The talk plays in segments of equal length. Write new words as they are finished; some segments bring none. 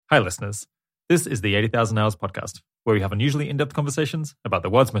Hi, listeners. This is the 80,000 Hours podcast, where we have unusually in-depth conversations about the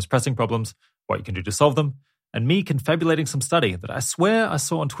world's most pressing problems, what you can do to solve them, and me confabulating some study that I swear I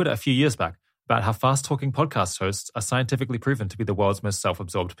saw on Twitter a few years back about how fast-talking podcast hosts are scientifically proven to be the world's most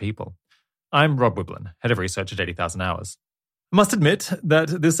self-absorbed people. I'm Rob Wiblin, head of research at 80,000 Hours. I must admit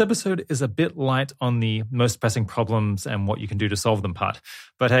that this episode is a bit light on the most pressing problems and what you can do to solve them part.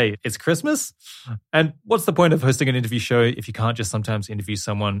 But hey, it's Christmas. And what's the point of hosting an interview show if you can't just sometimes interview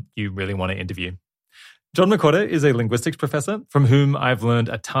someone you really want to interview? John McWhorter is a linguistics professor from whom I've learned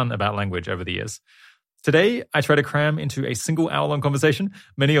a ton about language over the years. Today, I try to cram into a single hour-long conversation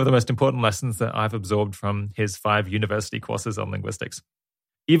many of the most important lessons that I've absorbed from his 5 university courses on linguistics.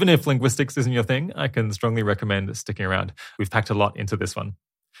 Even if linguistics isn't your thing, I can strongly recommend sticking around. We've packed a lot into this one.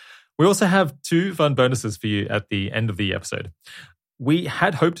 We also have 2 fun bonuses for you at the end of the episode. We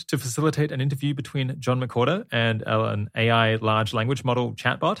had hoped to facilitate an interview between John McWhorter and an AI large language model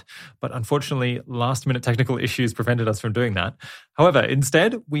chatbot, but unfortunately, last-minute technical issues prevented us from doing that. However,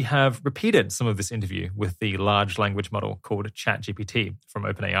 instead, we have repeated some of this interview with the large language model called ChatGPT from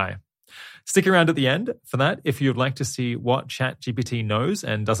OpenAI. Stick around at the end for that if you'd like to see what ChatGPT knows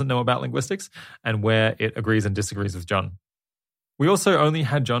and doesn't know about linguistics and where it agrees and disagrees with John. We also only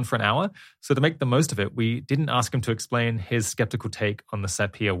had John for an hour, so to make the most of it, we didn't ask him to explain his skeptical take on the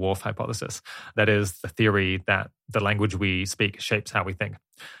Sapir-Whorf hypothesis. That is, the theory that the language we speak shapes how we think,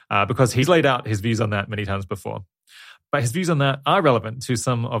 because he's laid out his views on that many times before. But his views on that are relevant to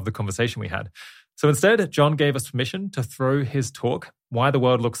some of the conversation we had. So instead, John gave us permission to throw his talk, Why the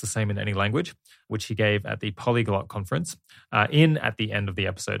World Looks the Same in Any Language, which he gave at the Polyglot Conference, in at the end of the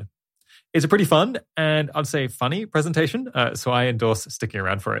episode. It's a pretty fun and I'd say funny presentation, so I endorse sticking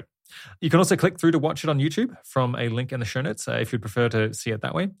around for it. You can also click through to watch it on YouTube from a link in the show notes if you'd prefer to see it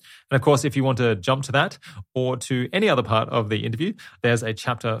that way. And of course, if you want to jump to that or to any other part of the interview, there's a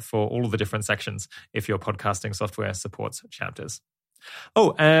chapter for all of the different sections if your podcasting software supports chapters.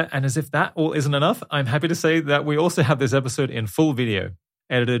 Oh, and as if that all isn't enough, I'm happy to say that we also have this episode in full video,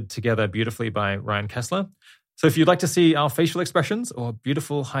 edited together beautifully by Ryan Kessler. So if you'd like to see our facial expressions or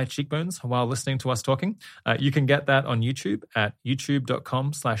beautiful high cheekbones while listening to us talking, you can get that on YouTube at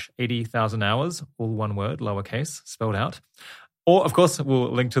youtube.com/80,000hours, all one word, lowercase, spelled out. Or, of course,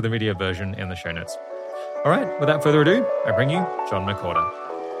 we'll link to the video version in the show notes. All right, without further ado, I bring you John McWhorter.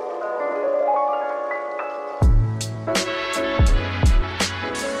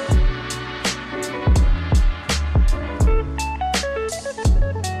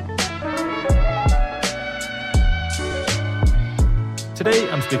 Today,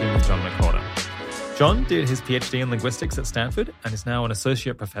 I'm speaking with John McWhorter. John did his PhD in linguistics at Stanford and is now an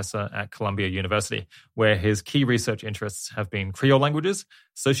associate professor at Columbia University, where his key research interests have been Creole languages,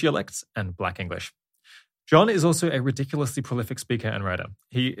 sociolects, and Black English. John is also a ridiculously prolific speaker and writer.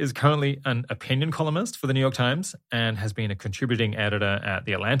 He is currently an opinion columnist for the New York Times and has been a contributing editor at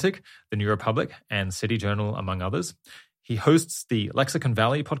The Atlantic, The New Republic, and City Journal, among others. He hosts the Lexicon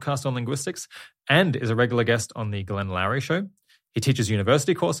Valley podcast on linguistics and is a regular guest on The Glenn Lowry Show. He teaches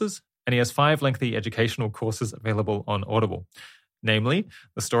university courses, and he has 5 lengthy educational courses available on Audible, namely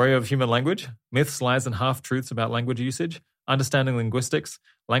The Story of Human Language, Myths, Lies, and Half-Truths About Language Usage, Understanding Linguistics,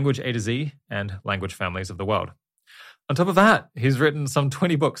 Language A to Z, and Language Families of the World. On top of that, he's written some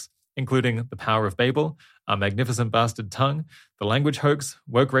 20 books, including The Power of Babel, A Magnificent Bastard Tongue, The Language Hoax,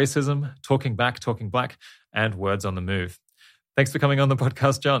 Woke Racism, Talking Back, Talking Black, and Words on the Move. Thanks for coming on the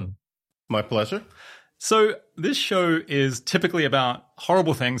podcast, John. My pleasure. So this show is typically about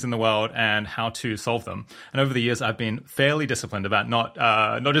horrible things in the world and how to solve them. And over the years, I've been fairly disciplined about not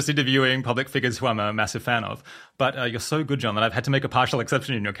just interviewing public figures who I'm a massive fan of. But you're so good, John, that I've had to make a partial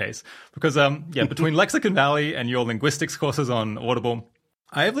exception in your case. Because, between Lexicon Valley and your linguistics courses on Audible,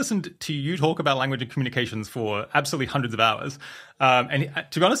 I have listened to you talk about language and communications for absolutely hundreds of hours. And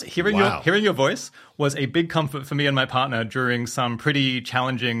to be honest, hearing your voice was a big comfort for me and my partner during some pretty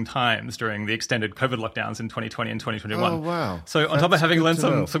challenging times during the extended COVID lockdowns in 2020 and 2021. Oh, wow. So on top of having learned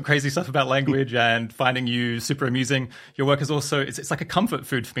some crazy stuff about language and finding you super amusing, your work is also, it's like a comfort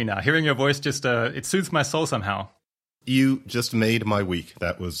food for me now. Hearing your voice just, it soothes my soul somehow. You just made my week.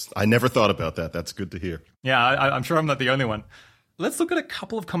 I never thought about that. That's good to hear. Yeah, I'm sure I'm not the only one. Let's look at a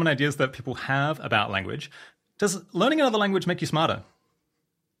couple of common ideas that people have about language. Does learning another language make you smarter?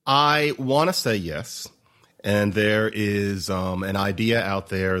 I want to say yes. And there is an idea out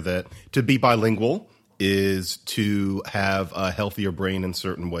there that to be bilingual is to have a healthier brain in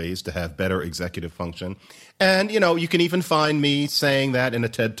certain ways, to have better executive function. And, you can even find me saying that in a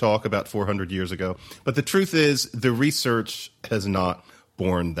TED Talk about 400 years ago. But the truth is, the research has not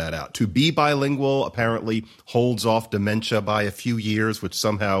borne that out. To be bilingual apparently holds off dementia by a few years, which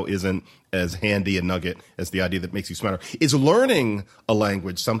somehow isn't as handy a nugget as the idea that makes you smarter. Is learning a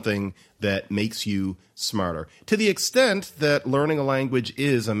language something that makes you smarter? To the extent that learning a language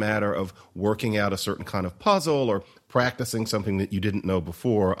is a matter of working out a certain kind of puzzle or practicing something that you didn't know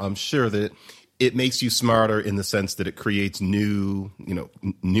before, I'm sure that it makes you smarter in the sense that it creates new,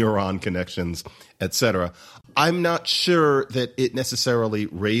 neuron connections, etc. I'm not sure that it necessarily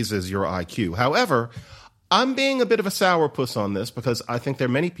raises your IQ. However, I'm being a bit of a sourpuss on this because I think there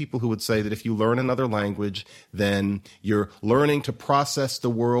are many people who would say that if you learn another language, then you're learning to process the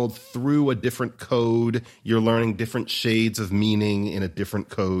world through a different code. You're learning different shades of meaning in a different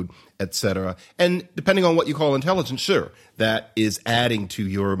code, etc. And depending on what you call intelligence, sure, that is adding to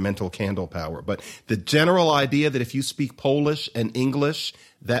your mental candle power. But the general idea that if you speak Polish and English,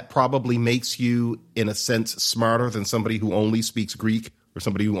 that probably makes you, in a sense, smarter than somebody who only speaks Greek or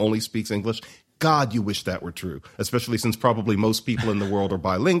somebody who only speaks English. God, you wish that were true, especially since probably most people in the world are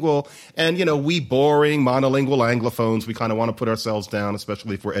bilingual. And, we boring monolingual Anglophones, we kind of want to put ourselves down,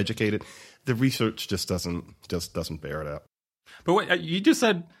 especially if we're educated. The research just doesn't bear it out. But wait, you just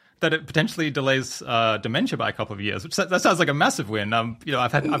said that it potentially delays dementia by a couple of years, which that sounds like a massive win.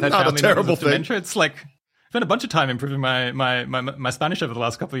 I've had family members with dementia. It's like I've spent a bunch of time improving my Spanish over the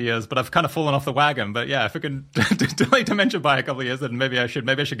last couple of years, but I've kind of fallen off the wagon. But yeah, if it can delay dementia by a couple of years, then maybe I should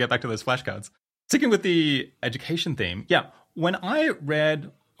get back to those flashcards. Sticking with the education theme, yeah, when I read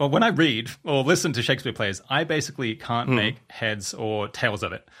or listen to Shakespeare plays, I basically can't make heads or tails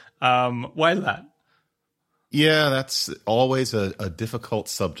of it. Why is that? Yeah, that's always a difficult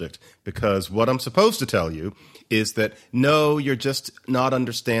subject because what I'm supposed to tell you is that, no, you're just not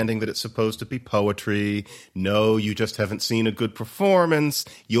understanding that it's supposed to be poetry. No, you just haven't seen a good performance.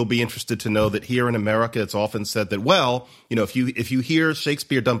 You'll be interested to know that here in America, it's often said that, well, if you hear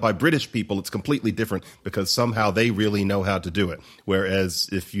Shakespeare done by British people, it's completely different because somehow they really know how to do it. Whereas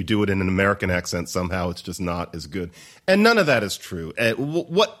if you do it in an American accent, somehow it's just not as good. And none of that is true.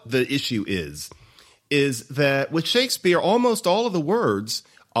 What the issue is that with Shakespeare, almost all of the words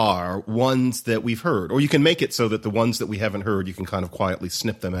are ones that we've heard, or you can make it so that the ones that we haven't heard, you can kind of quietly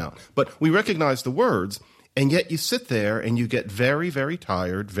snip them out. But we recognize the words, and yet you sit there and you get very, very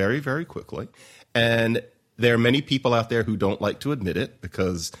tired very, very quickly. And there are many people out there who don't like to admit it,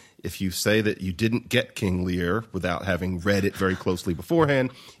 because if you say that you didn't get King Lear without having read it very closely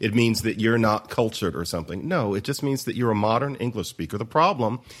beforehand, it means that you're not cultured or something. No, it just means that you're a modern English speaker. The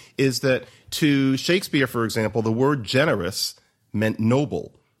problem is that to Shakespeare, for example, the word generous meant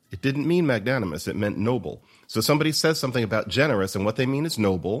noble. It didn't mean magnanimous. It meant noble. So somebody says something about generous, and what they mean is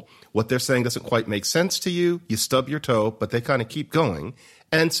noble. What they're saying doesn't quite make sense to you. You stub your toe, but they kind of keep going.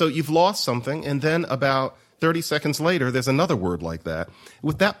 And so you've lost something, and then about 30 seconds later, there's another word like that.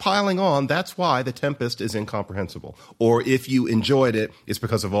 With that piling on, that's why The Tempest is incomprehensible. Or if you enjoyed it, it's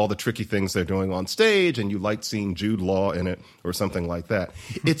because of all the tricky things they're doing on stage and you liked seeing Jude Law in it or something like that.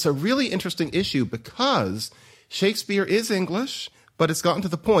 It's a really interesting issue because Shakespeare is English, but it's gotten to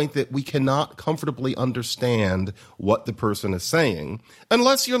the point that we cannot comfortably understand what the person is saying,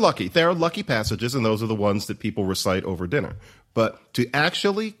 unless you're lucky. There are lucky passages, and those are the ones that people recite over dinner. But to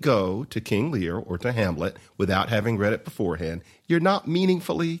actually go to King Lear or to Hamlet without having read it beforehand, you're not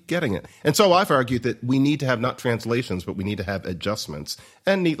meaningfully getting it. And so I've argued that we need to have not translations, but we need to have adjustments.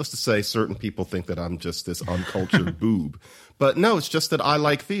 And needless to say, certain people think that I'm just this uncultured boob. But no, it's just that I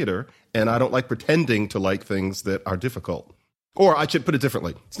like theater, and I don't like pretending to like things that are difficult. Or I should put it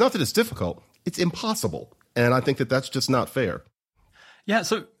differently. It's not that it's difficult. It's impossible. And I think that that's just not fair. Yeah,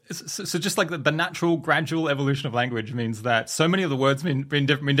 so just like the natural, gradual evolution of language means that so many of the words mean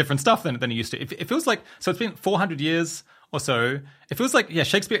different stuff than it used to. It feels like, so it's been 400 years or so. It feels like, yeah,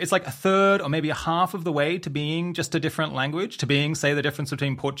 Shakespeare is like a third or maybe a half of the way to being just a different language, to being, say, the difference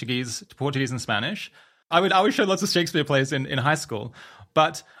between Portuguese and Spanish. I would show lots of Shakespeare plays in high school.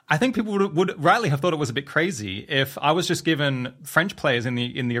 But I think people would rightly have thought it was a bit crazy if I was just given French plays in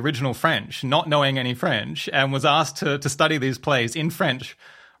the original French, not knowing any French, and was asked to study these plays in French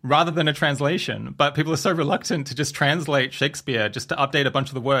rather than a translation. But people are so reluctant to just translate Shakespeare, just to update a bunch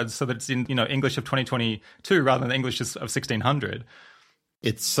of the words so that it's in English of 2022 rather than English of 1600.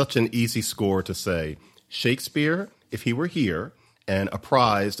 It's such an easy score to say, Shakespeare, if he were here and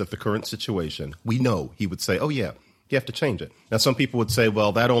apprised of the current situation, we know he would say, oh yeah, you have to change it. Now, some people would say,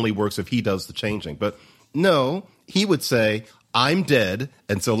 well, that only works if he does the changing. But no, he would say, I'm dead,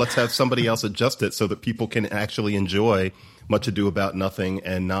 and so let's have somebody else adjust it so that people can actually enjoy Much Ado About Nothing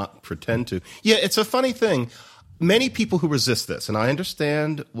and not pretend to. Yeah, it's a funny thing. Many people who resist this, and I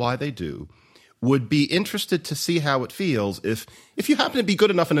understand why they do, would be interested to see how it feels if you happen to be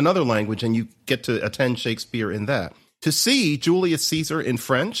good enough in another language and you get to attend Shakespeare in that. To see Julius Caesar in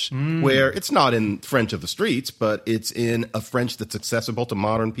French, where it's not in French of the streets, but it's in a French that's accessible to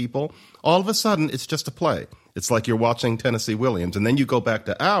modern people, all of a sudden it's just a play. It's like you're watching Tennessee Williams. And then you go back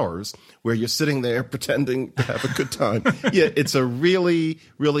to ours where you're sitting there pretending to have a good time. Yeah, it's a really,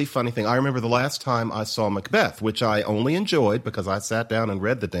 really funny thing. I remember the last time I saw Macbeth, which I only enjoyed because I sat down and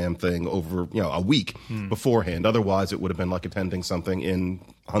read the damn thing over, a week beforehand. Otherwise, it would have been like attending something in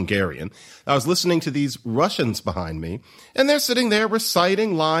Hungarian. I was listening to these Russians behind me, and they're sitting there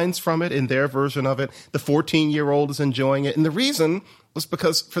reciting lines from it in their version of it. The 14-year-old is enjoying it. And the reason was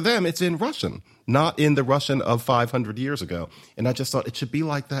because for them, it's in Russian, not in the Russian of 500 years ago. And I just thought it should be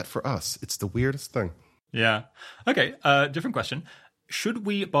like that for us. It's the weirdest thing. Yeah. Okay, different question. Should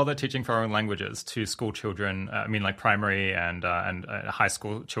we bother teaching foreign languages to school children, like primary and high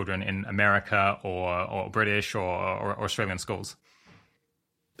school children in America or British or Australian schools?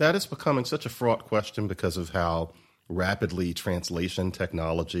 That is becoming such a fraught question because of how rapidly translation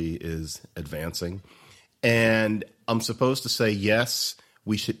technology is advancing. And I'm supposed to say, yes,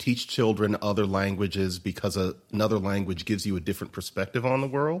 we should teach children other languages because another language gives you a different perspective on the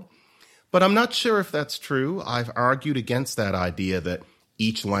world. But I'm not sure if that's true. I've argued against that idea that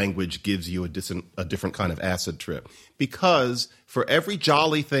each language gives you a different kind of acid trip. Because for every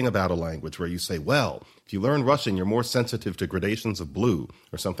jolly thing about a language where you say, well, if you learn Russian, you're more sensitive to gradations of blue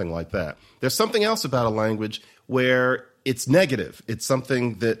or something like that. There's something else about a language where it's negative. It's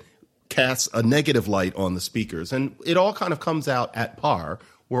something that casts a negative light on the speakers. And it all kind of comes out at par.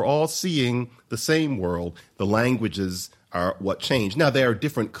 We're all seeing the same world. The languages are what change. Now, there are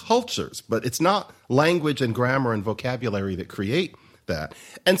different cultures, but it's not language and grammar and vocabulary that create that.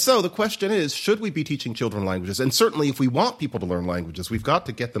 And so the question is, should we be teaching children languages? And certainly if we want people to learn languages, we've got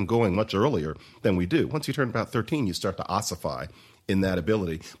to get them going much earlier than we do. Once you turn about 13, you start to ossify in that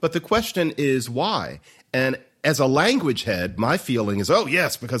ability. But the question is why? And as a language head, my feeling is, oh,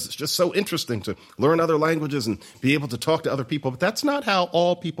 yes, because it's just so interesting to learn other languages and be able to talk to other people. But that's not how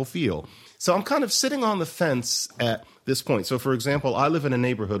all people feel. So I'm kind of sitting on the fence at this point. So, for example, I live in a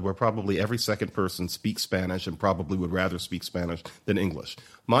neighborhood where probably every second person speaks Spanish and probably would rather speak Spanish than English.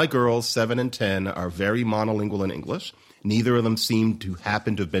 My girls, 7 and 10, are very monolingual in English. Neither of them seem to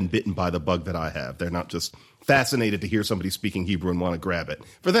happen to have been bitten by the bug that I have. They're not just fascinated to hear somebody speaking Hebrew and want to grab it.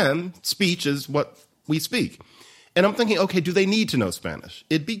 For them, speech is what we speak. And I'm thinking, okay, do they need to know Spanish?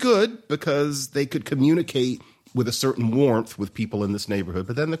 It'd be good because they could communicate with a certain warmth with people in this neighborhood.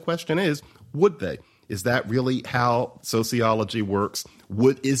 But then the question is, would they? Is that really how sociology works?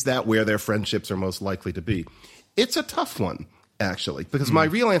 Is that where their friendships are most likely to be? It's a tough one, actually, because my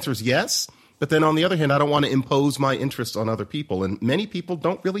real answer is yes. But then on the other hand, I don't want to impose my interests on other people. And many people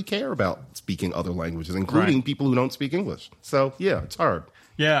don't really care about speaking other languages, including people who don't speak English. So, yeah, it's hard.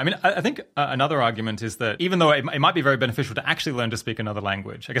 Yeah, I mean, I think another argument is that even though it might be very beneficial to actually learn to speak another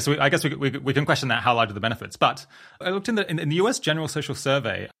language, I guess we can question that, how large are the benefits. But I looked in the US General Social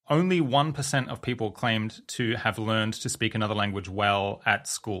Survey, only 1% of people claimed to have learned to speak another language well at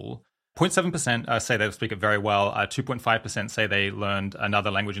school. 0.7% say they speak it very well. 2.5% say they learned another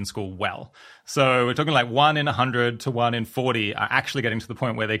language in school well. So we're talking like 1 in 100 to 1 in 40 are actually getting to the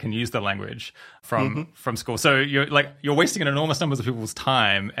point where they can use the language from school. So you're wasting an enormous numbers of people's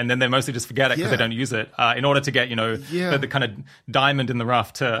time, and then they mostly just forget it because they don't use it in order to get the kind of diamond in the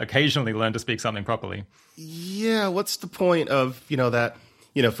rough to occasionally learn to speak something properly. Yeah, what's the point of that?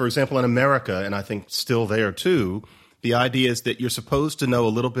 For example, in America, and I think still there too. The idea is that you're supposed to know a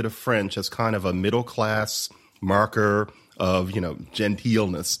little bit of French as kind of a middle-class marker of,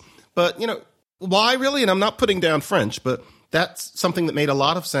 genteelness. But, why really? And I'm not putting down French, but that's something that made a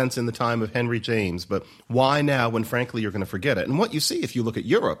lot of sense in the time of Henry James. But why now when, frankly, you're going to forget it? And what you see, if you look at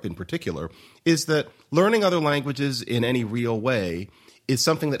Europe in particular, is that learning other languages in any real way is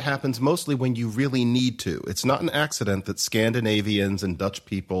something that happens mostly when you really need to. It's not an accident that Scandinavians and Dutch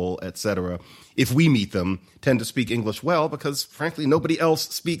people, etc., if we meet them, tend to speak English well because, frankly, nobody else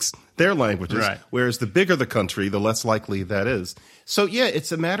speaks their languages. Right. Whereas the bigger the country, the less likely that is. So, yeah,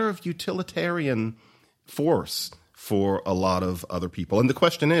 it's a matter of utilitarian force for a lot of other people. And the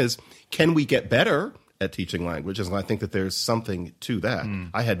question is, can we get better at teaching languages? And I think that there's something to that.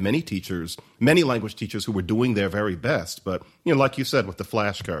 I had many language teachers who were doing their very best. But, like you said, with the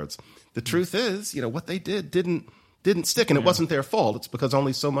flashcards, the truth is, what they didn't stick. And it wasn't their fault. It's because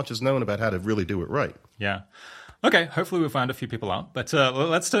only so much is known about how to really do it right. Yeah. Okay, hopefully we'll find a few people out. But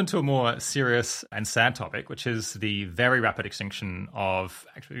let's turn to a more serious and sad topic, which is the very rapid extinction of,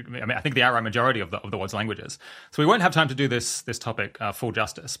 I think the outright majority of the world's languages. So we won't have time to do this topic full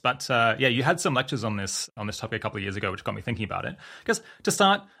justice. But you had some lectures on this topic a couple of years ago, which got me thinking about it. Because to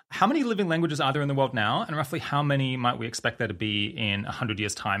start, how many living languages are there in the world now? And roughly how many might we expect there to be in 100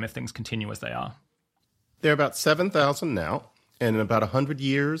 years' time if things continue as they are? There are about 7,000 now, and in about 100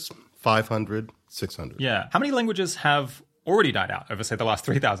 years, 500, 600. Yeah. How many languages have already died out over, say, the last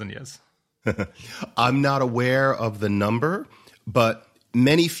 3,000 years? I'm not aware of the number, but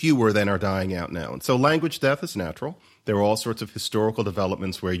many fewer than are dying out now. And so language death is natural. There are all sorts of historical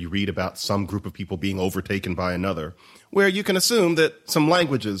developments where you read about some group of people being overtaken by another, where you can assume that some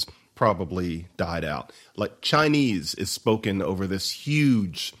languages probably died out. Like Chinese is spoken over this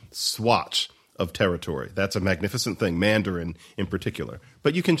huge swatch of territory. That's a magnificent thing, Mandarin in particular.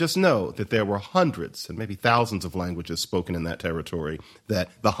 But you can just know that there were hundreds and maybe thousands of languages spoken in that territory that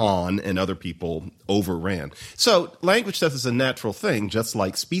the Han and other people overran. So language death is a natural thing, just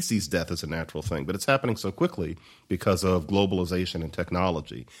like species death is a natural thing. But it's happening so quickly because of globalization and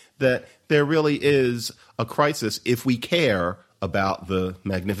technology that there really is a crisis if we care about the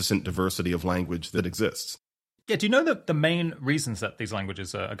magnificent diversity of language that exists. Yeah, do you know the main reasons that these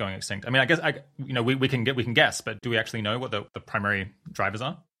languages are going extinct? I mean, I guess we can guess, but do we actually know what the primary drivers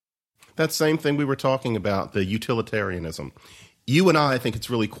are? That same thing we were talking about, the utilitarianism. You and I think it's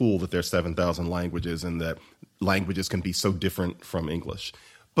really cool that there's 7,000 languages and that languages can be so different from English.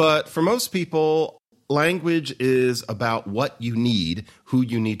 But for most people, language is about what you need, who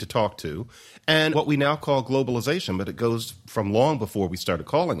you need to talk to, and what we now call globalization, but it goes from long before we started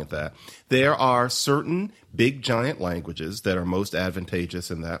calling it that. There are certain big, giant languages that are most advantageous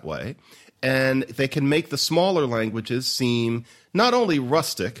in that way, and they can make the smaller languages seem not only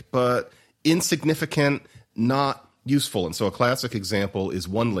rustic, but insignificant, not useful. And so a classic example is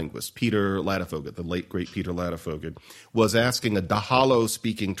one linguist, Peter Ladefoged, the late, great Peter Ladefoged, was asking a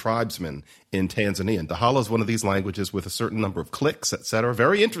Dahalo-speaking tribesman in Tanzania. And Dahalo is one of these languages with a certain number of clicks, et cetera.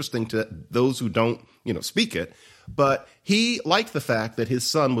 Very interesting to those who don't, speak it. But he liked the fact that his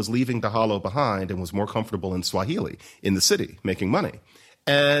son was leaving Dahalo behind and was more comfortable in Swahili in the city, making money.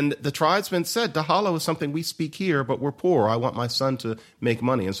 And the tribesman said, Dahalo is something we speak here, but we're poor. I want my son to make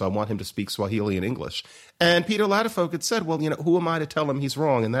money, and so I want him to speak Swahili and English. And Peter Ladefoged said, well, who am I to tell him he's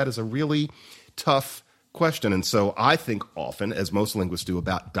wrong? And that is a really tough question. And so I think often, as most linguists do,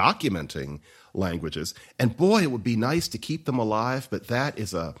 about documenting languages. And boy, it would be nice to keep them alive, but that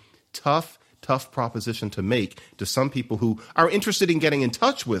is a tough proposition to make to some people who are interested in getting in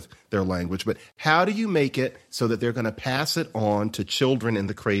touch with their language. But how do you make it so that they're going to pass it on to children in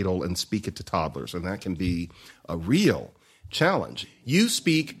the cradle and speak it to toddlers? And that can be a real challenge. You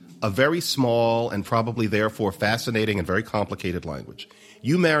speak a very small and probably therefore fascinating and very complicated language.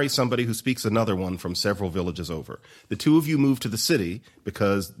 You marry somebody who speaks another one from several villages over. The two of you move to the city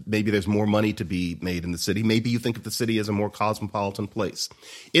because maybe there's more money to be made in the city. Maybe you think of the city as a more cosmopolitan place.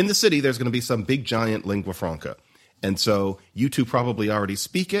 In the city, there's going to be some big giant lingua franca. And so you two probably already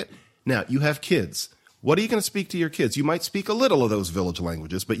speak it. Now, you have kids. What are you going to speak to your kids? You might speak a little of those village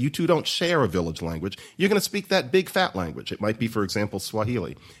languages, but you two don't share a village language. You're going to speak that big fat language. It might be, for example,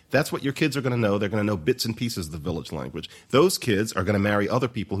 Swahili. That's what your kids are going to know. They're going to know bits and pieces of the village language. Those kids are going to marry other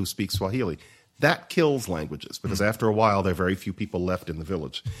people who speak Swahili. That kills languages because after a while, there are very few people left in the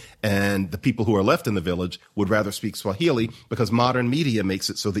village. And the people who are left in the village would rather speak Swahili because modern media makes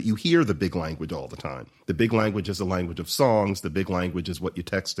it so that you hear the big language all the time. The big language is the language of songs. The big language is what you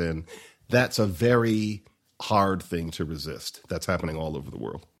text in. That's a very hard thing to resist. That's happening all over the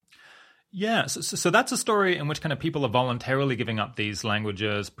world. Yeah, so that's a story in which kind of people are voluntarily giving up these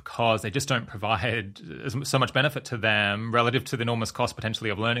languages because they just don't provide so much benefit to them relative to the enormous cost potentially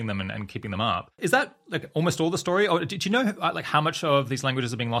of learning them and keeping them up. Is that like almost all the story? Or did you know like how much of these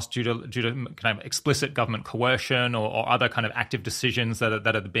languages are being lost due to kind of explicit government coercion or other kind of active decisions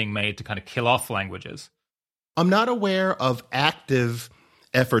that are being made to kind of kill off languages? I'm not aware of active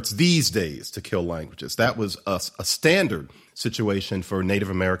efforts these days to kill languages. That was a standard situation for Native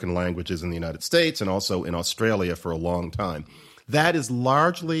American languages in the United States and also in Australia for a long time. That is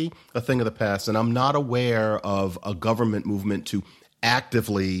largely a thing of the past, and I'm not aware of a government movement to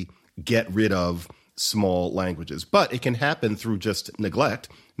actively get rid of small languages. But it can happen through just neglect.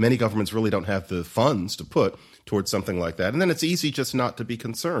 Many governments really don't have the funds to put towards something like that. And then it's easy just not to be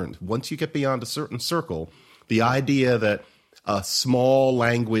concerned. Once you get beyond a certain circle, the idea that a small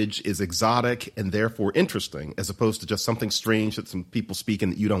language is exotic and therefore interesting, as opposed to just something strange that some people speak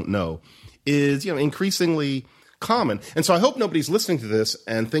and that you don't know, is increasingly common. And so I hope nobody's listening to this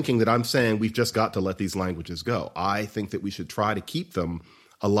and thinking that I'm saying we've just got to let these languages go. I think that we should try to keep them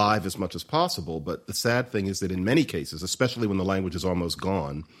alive as much as possible. But the sad thing is that in many cases, especially when the language is almost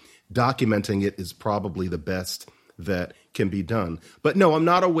gone, documenting it is probably the best that can be done. But no, I'm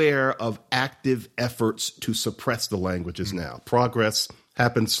not aware of active efforts to suppress the languages now. Progress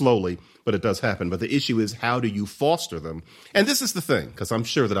happens slowly, but it does happen. But the issue is, how do you foster them? And this is the thing, because I'm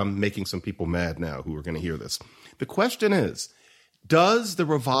sure that I'm making some people mad now who are going to hear this. The question is, does the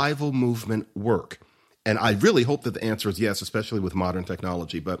revival movement work? And I really hope that the answer is yes, especially with modern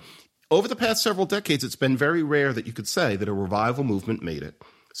technology. But over the past several decades, it's been very rare that you could say that a revival movement made it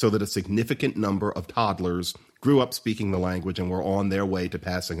so that a significant number of toddlers grew up speaking the language and were on their way to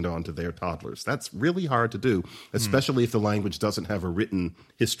passing it on to their toddlers. That's really hard to do, especially if the language doesn't have a written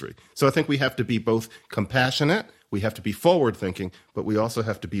history. So I think we have to be both compassionate, we have to be forward-thinking, but we also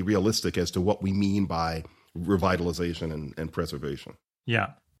have to be realistic as to what we mean by revitalization and preservation.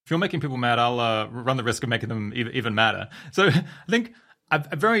 Yeah. If you're making people mad, I'll run the risk of making them even madder. So I think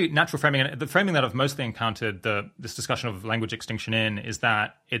a very natural framing, and the framing that I've mostly encountered this discussion of language extinction in, is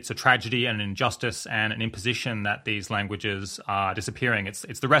that it's a tragedy and an injustice and an imposition that these languages are disappearing.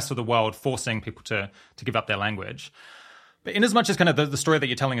 It's the rest of the world forcing people to give up their language. But in as much as kind of the story that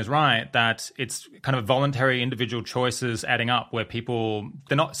you're telling is right, that it's kind of voluntary individual choices adding up where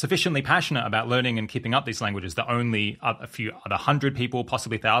they're not sufficiently passionate about learning and keeping up these languages that only a few other 100 people,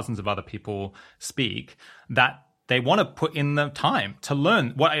 possibly thousands of other people speak, that they want to put in the time to learn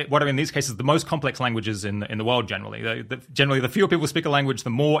what are in these cases the most complex languages in the world generally. Generally, the fewer people speak a language, the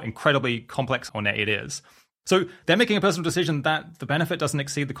more incredibly complex it is. So they're making a personal decision that the benefit doesn't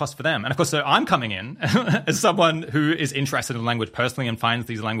exceed the cost for them. And of course, so I'm coming in as someone who is interested in language personally and finds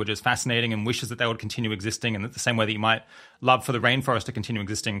these languages fascinating and wishes that they would continue existing in the same way that you might love for the rainforest to continue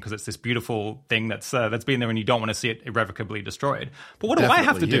existing because it's this beautiful thing that's been there and you don't want to see it irrevocably destroyed. But what do I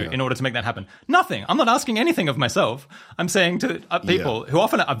have to do in order to make that happen? Nothing. I'm not asking anything of myself. I'm saying to people who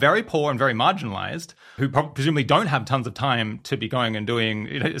often are very poor and very marginalized, who presumably don't have tons of time to be going and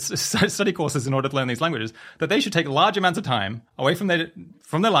doing study courses in order to learn these languages, that they should take large amounts of time away from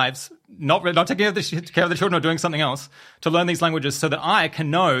their lives, not taking care of the children or doing something else, to learn these languages so that I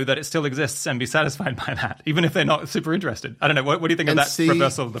can know that it still exists and be satisfied by that, even if they're not super interested. I don't know. What do you think of that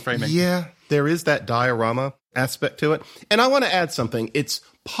reversal of the framing? Yeah, there is that diorama aspect to it. And I want to add something. It's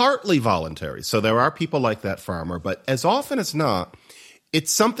partly voluntary. So there are people like that farmer, but as often as not,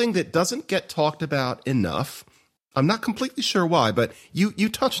 it's something that doesn't get talked about enough. I'm not completely sure why, but you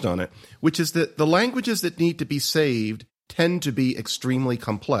touched on it, which is that the languages that need to be saved tend to be extremely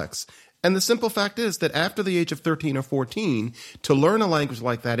complex. And the simple fact is that after the age of 13 or 14, to learn a language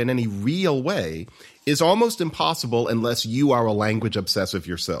like that in any real way is almost impossible unless you are a language obsessive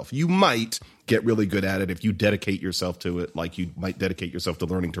yourself. You might get really good at it if you dedicate yourself to it, like you might dedicate yourself to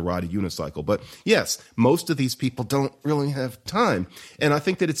learning to ride a unicycle. But yes, most of these people don't really have time. And I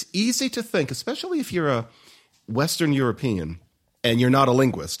think that it's easy to think, especially if you're a Western European and you're not a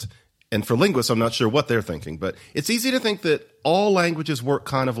linguist. And for linguists, I'm not sure what they're thinking, but it's easy to think that all languages work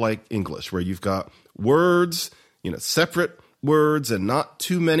kind of like English, where you've got words, separate words and not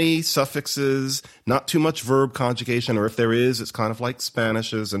too many suffixes, not too much verb conjugation, or if there is, it's kind of like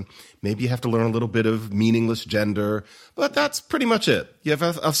Spanish's, and maybe you have to learn a little bit of meaningless gender, but that's pretty much it. You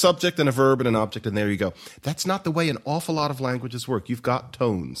have a subject and a verb and an object, and there you go. That's not the way an awful lot of languages work. You've got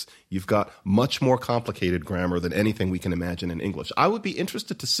tones. You've got much more complicated grammar than anything we can imagine in English. I would be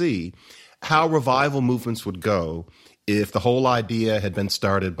interested to see how revival movements would go if the whole idea had been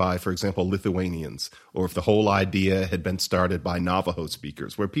started by, for example, Lithuanians, or if the whole idea had been started by Navajo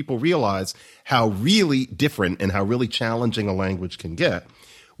speakers, where people realize how really different and how really challenging a language can get,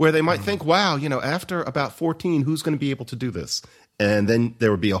 where they might think, wow, after about 14, who's going to be able to do this? And then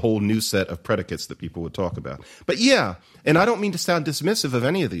there would be a whole new set of predicates that people would talk about. But yeah, and I don't mean to sound dismissive of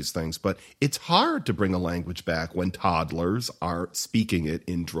any of these things, but it's hard to bring a language back when toddlers aren't speaking it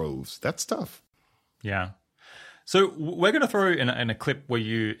in droves. That's tough. Yeah. So we're going to throw in a clip where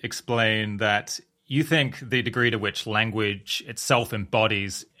you explain that you think the degree to which language itself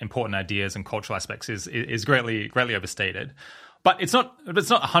embodies important ideas and cultural aspects is greatly overstated. But it's not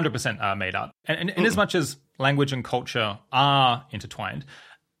 100% made up. And in as much as language and culture are intertwined,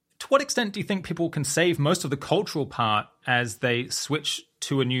 to what extent do you think people can save most of the cultural part as they switch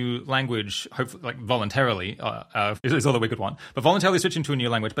to a new language, hopefully, like voluntarily, is all that we could want, but voluntarily switch into a new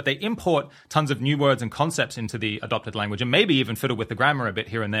language, but they import tons of new words and concepts into the adopted language and maybe even fiddle with the grammar a bit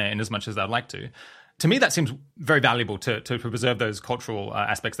here and there in as much as they'd like to. To me, that seems very valuable to preserve those cultural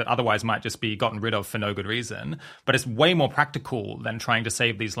aspects that otherwise might just be gotten rid of for no good reason. But it's way more practical than trying to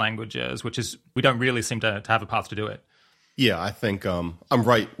save these languages, which is, we don't really seem to have a path to do it. Yeah, I think I'm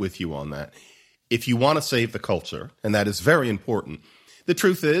right with you on that. If you want to save the culture, and that is very important, the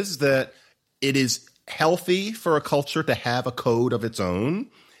truth is that it is healthy for a culture to have a code of its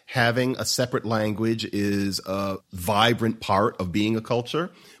own. Having a separate language is a vibrant part of being a culture.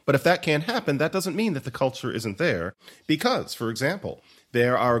 But if that can't happen, that doesn't mean that the culture isn't there. Because, for example,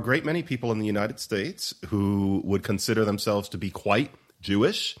 there are a great many people in the United States who would consider themselves to be quite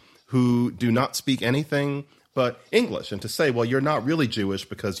Jewish, who do not speak anything but English. And to say, well, you're not really Jewish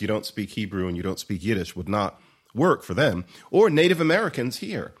because you don't speak Hebrew and you don't speak Yiddish would not work for them. Or Native Americans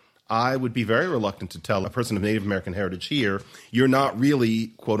here. I would be very reluctant to tell a person of Native American heritage here, you're not really,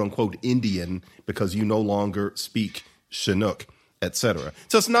 quote unquote, Indian because you no longer speak Chinook, etc.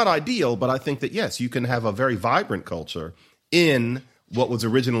 So it's not ideal, but I think that, yes, you can have a very vibrant culture in what was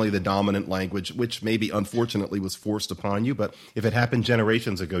originally the dominant language, which maybe unfortunately was forced upon you. But if it happened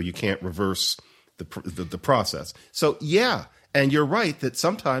generations ago, you can't reverse the process. So, yeah, and you're right that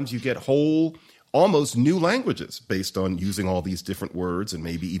sometimes you get whole almost new languages based on using all these different words and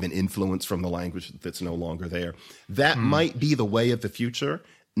maybe even influence from the language that's no longer there. That might be the way of the future,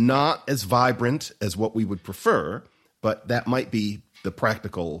 not as vibrant as what we would prefer, but that might be the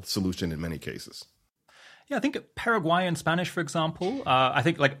practical solution in many cases. Yeah, I think Paraguayan Spanish, for example, I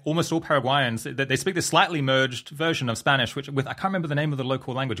think like almost all Paraguayans, they speak this slightly merged version of Spanish, which I can't remember the name of the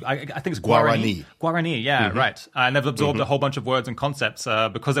local language. I think it's Guarani. Guarani, yeah, right. And they've absorbed a whole bunch of words and concepts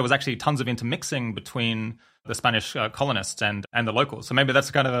because there was actually tons of intermixing between the Spanish colonists and the locals. So maybe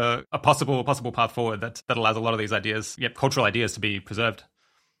that's kind of a possible path forward that allows a lot of these ideas, cultural ideas, to be preserved.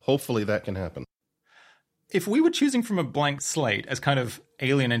 Hopefully that can happen. If we were choosing from a blank slate as kind of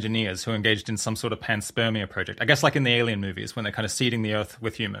alien engineers who engaged in some sort of panspermia project, I guess like in the Alien movies when they're kind of seeding the Earth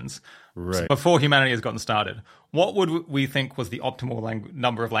with humans, right, so before humanity has gotten started, what would we think was the optimal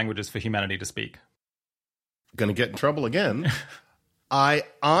number of languages for humanity to speak? Going to get in trouble again. I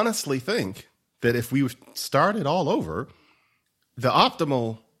honestly think that if we started all over, the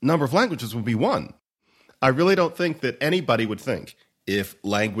optimal number of languages would be one. I really don't think that anybody would think, if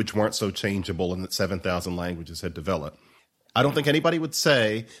language weren't so changeable and that 7,000 languages had developed, I don't think anybody would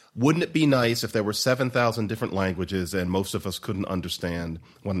say, wouldn't it be nice if there were 7,000 different languages and most of us couldn't understand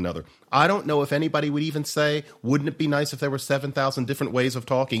one another? I don't know if anybody would even say, wouldn't it be nice if there were 7,000 different ways of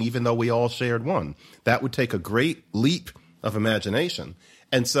talking, even though we all shared one? That would take a great leap of imagination.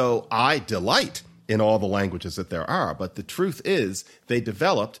 And so I delight in all the languages that there are. But the truth is they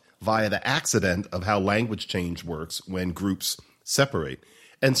developed via the accident of how language change works when groups separate.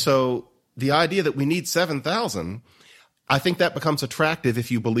 And so the idea that we need 7,000, I think that becomes attractive if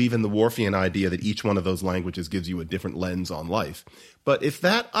you believe in the Worfian idea that each one of those languages gives you a different lens on life. But if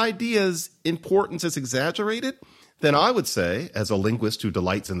that idea's importance is exaggerated, then I would say, as a linguist who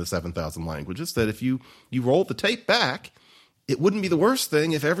delights in the 7,000 languages, that if you roll the tape back, it wouldn't be the worst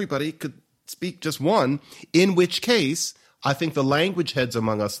thing if everybody could speak just one, in which case I think the language heads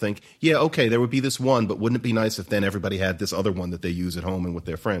among us think, yeah, okay, there would be this one, but wouldn't it be nice if then everybody had this other one that they use at home and with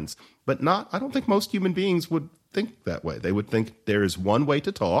their friends? But I don't think most human beings would think that way. They would think there is one way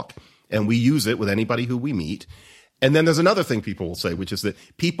to talk, and we use it with anybody who we meet. And then there's another thing people will say, which is that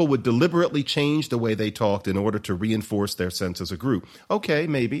people would deliberately change the way they talked in order to reinforce their sense as a group. Okay,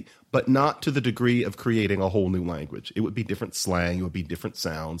 maybe, but not to the degree of creating a whole new language. It would be different slang. It would be different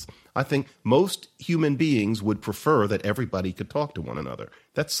sounds. I think most human beings would prefer that everybody could talk to one another.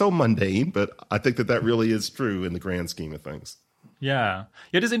 That's so mundane, but I think that really is true in the grand scheme of things. Yeah.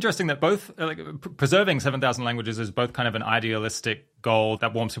 It is interesting that both preserving 7,000 languages is both kind of an idealistic goal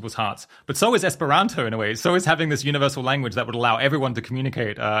that warms people's hearts, but so is Esperanto in a way. So is having this universal language that would allow everyone to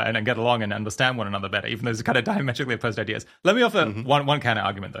communicate and get along and understand one another better, even though those are kind of diametrically opposed ideas. Let me offer one counter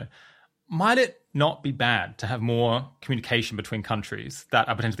argument, though. Might it not be bad to have more communication between countries that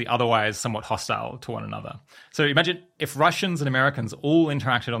are potentially otherwise somewhat hostile to one another? So imagine if Russians and Americans all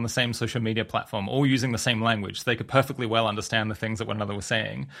interacted on the same social media platform, all using the same language, so they could perfectly well understand the things that one another was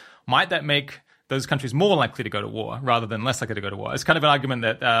saying. Might that make those countries more likely to go to war rather than less likely to go to war? It's kind of an argument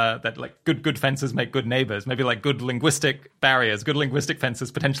that like good fences make good neighbors. Maybe like good linguistic barriers, good linguistic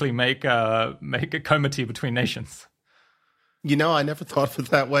fences potentially make a comity between nations. You know, I never thought of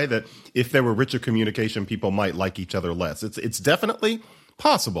it that way, that if there were richer communication, people might like each other less. It's definitely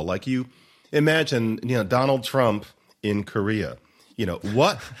possible. Like you imagine, Donald Trump in Korea,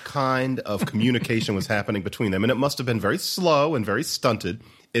 what kind of communication was happening between them? And it must have been very slow and very stunted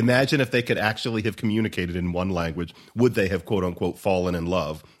Imagine if they could actually have communicated in one language. Would they have, quote unquote, fallen in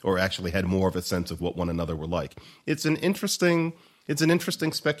love or actually had more of a sense of what one another were like? It's an interesting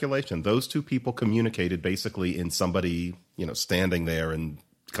speculation. Those two people communicated basically in somebody, standing there and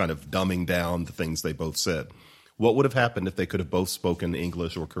kind of dumbing down the things they both said. What would have happened if they could have both spoken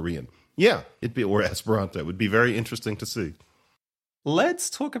English or Korean? Yeah, or Esperanto. It would be very interesting to see. Let's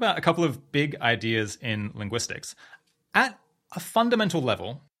talk about a couple of big ideas in linguistics. At a fundamental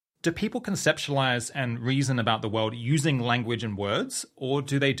level, do people conceptualize and reason about the world using language and words, or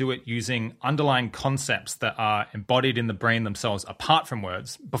do they do it using underlying concepts that are embodied in the brain themselves apart from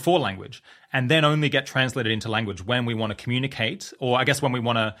words before language, and then only get translated into language when we want to communicate, or I guess when we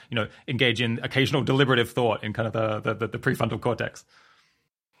want to, engage in occasional deliberative thought in kind of the prefrontal cortex?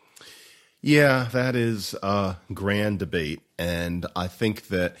 Yeah, that is a grand debate. And I think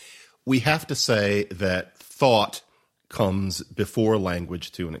that we have to say that thought comes before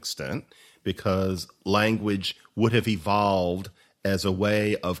language to an extent, because language would have evolved as a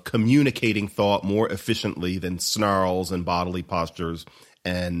way of communicating thought more efficiently than snarls and bodily postures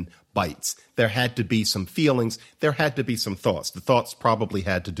and bites. There had to be some feelings. There had to be some thoughts. The thoughts probably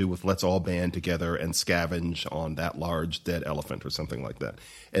had to do with let's all band together and scavenge on that large dead elephant or something like that.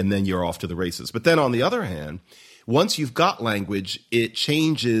 And then you're off to the races. But then on the other hand, once you've got language, it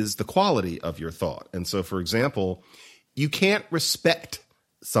changes the quality of your thought. And so, for example, you can't respect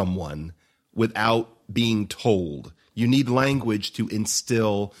someone without being told. You need language to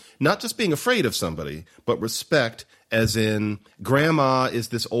instill not just being afraid of somebody, but respect, as in grandma is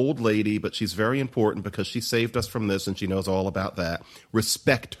this old lady, but she's very important because she saved us from this and she knows all about that.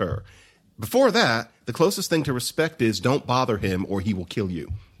 Respect her. Before that, the closest thing to respect is don't bother him or he will kill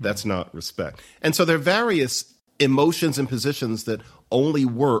you. That's not respect. And so there are various emotions and positions that only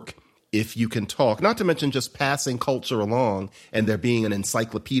work if you can talk, not to mention just passing culture along and there being an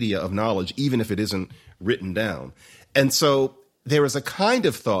encyclopedia of knowledge, even if it isn't written down. And so there is a kind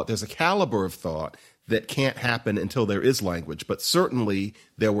of thought, there's a caliber of thought that can't happen until there is language. But certainly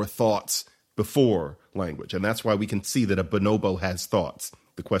there were thoughts before language. And that's why we can see that a bonobo has thoughts.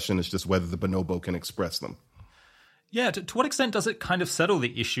 The question is just whether the bonobo can express them. Yeah, to what extent does it kind of settle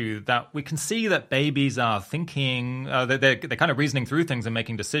the issue that we can see that babies are thinking, they're kind of reasoning through things and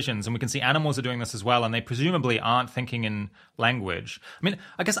making decisions, and we can see animals are doing this as well, and they presumably aren't thinking in language. I mean,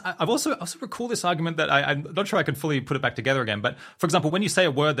 I guess I've also recall this argument that I'm not sure I can fully put it back together again, but for example, when you say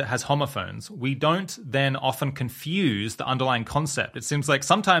a word that has homophones, we don't then often confuse the underlying concept. It seems like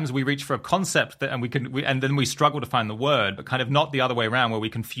sometimes we reach for a concept and then we struggle to find the word, but kind of not the other way around, where we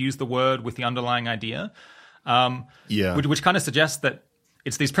confuse the word with the underlying idea. Which kind of suggests that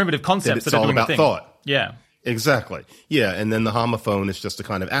it's these primitive concepts that are doing the thing. It's all about thought. Yeah. Exactly. Yeah, and then the homophone is just a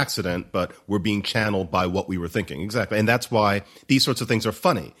kind of accident, but we're being channeled by what we were thinking. Exactly. And that's why these sorts of things are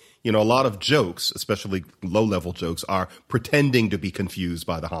funny. A lot of jokes, especially low-level jokes, are pretending to be confused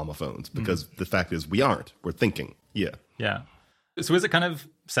by the homophones, because the fact is we aren't. We're thinking. Yeah. Yeah. So is it kind of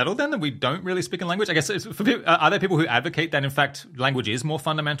settled then that we don't really speak in language? I guess are there people who advocate that in fact language is more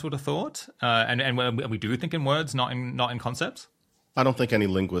fundamental to thought, and we do think in words, not in concepts? I don't think any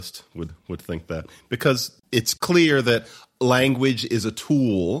linguist would think that, because it's clear that language is a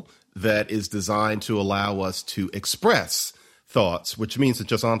tool that is designed to allow us to express thoughts, which means that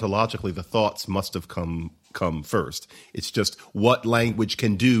just ontologically the thoughts must have come first. It's just what language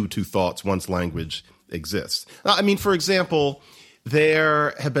can do to thoughts once language exists. I mean, for example,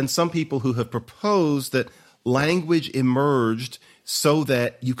 there have been some people who have proposed that language emerged so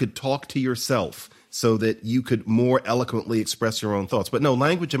that you could talk to yourself, so that you could more eloquently express your own thoughts. But no,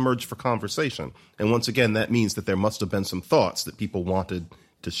 language emerged for conversation. And once again, that means that there must have been some thoughts that people wanted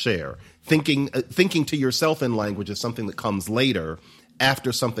to share. Thinking to yourself in language is something that comes later,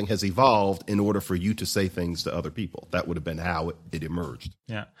 after something has evolved, in order for you to say things to other people. That would have been how it emerged.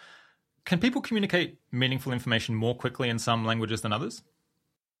 Yeah. Can people communicate meaningful information more quickly in some languages than others?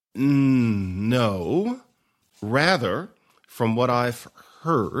 No. Rather, from what I've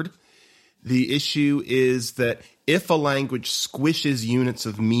heard, the issue is that if a language squishes units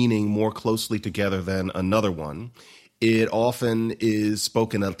of meaning more closely together than another one, it often is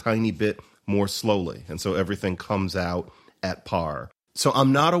spoken a tiny bit more slowly. And so everything comes out at par. So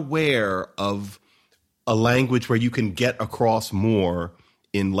I'm not aware of a language where you can get across more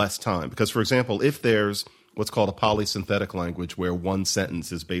in less time. Because, for example, if there's what's called a polysynthetic language where one sentence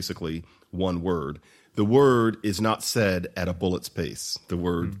is basically one word, the word is not said at a bullet's pace. The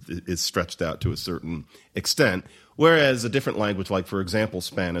word is stretched out to a certain extent, whereas a different language like, for example,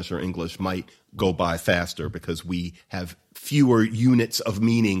 Spanish or English might go by faster because we have fewer units of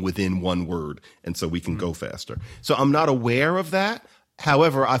meaning within one word, and so we can go faster. So I'm not aware of that.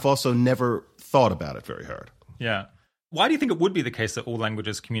 However, I've also never thought about it very hard. Yeah. Why do you think it would be the case that all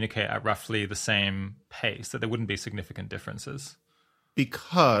languages communicate at roughly the same pace, that there wouldn't be significant differences?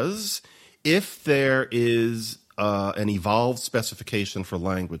 Because if there is an evolved specification for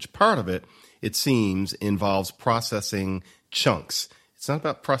language, part of it, it seems, involves processing chunks. It's not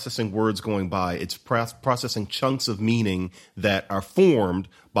about processing words going by. It's processing chunks of meaning that are formed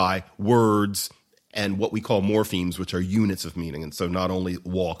by words and what we call morphemes, which are units of meaning. And so not only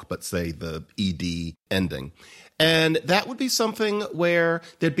walk, but say the ed ending. And that would be something where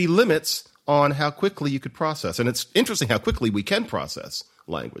there'd be limits on how quickly you could process. And it's interesting how quickly we can process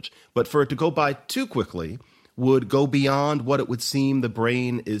language. But for it to go by too quickly would go beyond what it would seem the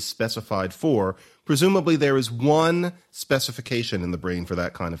brain is specified for. Presumably there is one specification in the brain for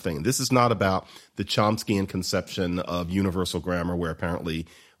that kind of thing. This is not about the Chomskyan conception of universal grammar, where apparently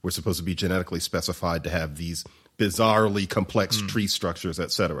we're supposed to be genetically specified to have these bizarrely complex tree structures,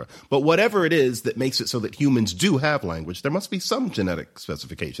 etc. But whatever it is that makes it so that humans do have language, there must be some genetic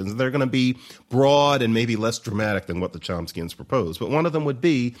specifications. They're going to be broad and maybe less dramatic than what the Chomskyans propose. But one of them would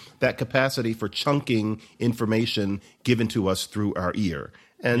be that capacity for chunking information given to us through our ear.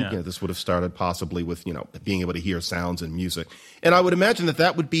 And this would have started possibly with, being able to hear sounds and music. And I would imagine that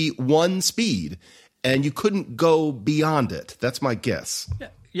that would be one speed, and you couldn't go beyond it. That's my guess.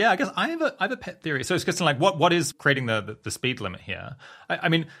 Yeah, I guess I have a pet theory. So it's just like, what is creating the speed limit here? I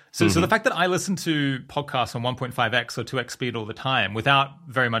mean, so the fact that I listen to podcasts on 1.5x or 2x speed all the time without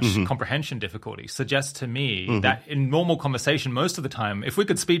very much comprehension difficulty suggests to me that in normal conversation, most of the time, if we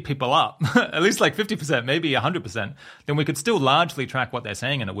could speed people up, at least like 50%, maybe 100%, then we could still largely track what they're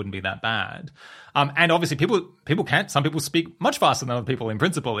saying and it wouldn't be that bad. And obviously people can't. Some people speak much faster than other people in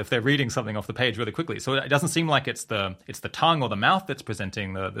principle if they're reading something off the page really quickly. So it doesn't seem like it's the tongue or the mouth that's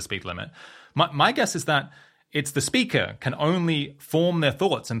presenting the speed limit. My guess is that it's the speaker can only form their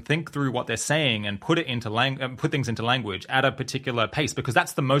thoughts and think through what they're saying and put things into language at a particular pace, because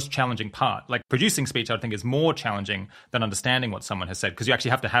that's the most challenging part. Like producing speech, I think, is more challenging than understanding what someone has said, because you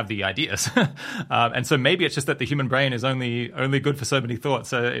actually have to have the ideas. And so maybe it's just that the human brain is only good for so many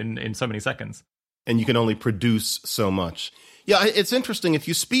thoughts in so many seconds. And you can only produce so much. Yeah, it's interesting. If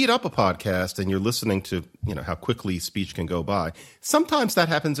you speed up a podcast and you're listening to, how quickly speech can go by, sometimes that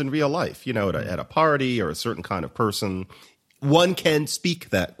happens in real life, at a party or a certain kind of person. One can speak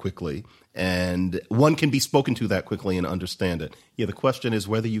that quickly and one can be spoken to that quickly and understand it. Yeah, the question is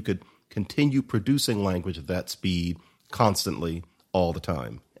whether you could continue producing language at that speed constantly all the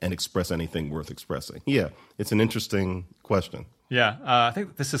time and express anything worth expressing. Yeah, it's an interesting question. Yeah, I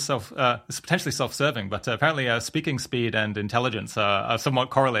think this is potentially self-serving, but apparently speaking speed and intelligence are somewhat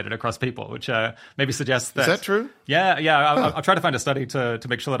correlated across people, which maybe suggests that... Is that true? Yeah. I'll try to find a study to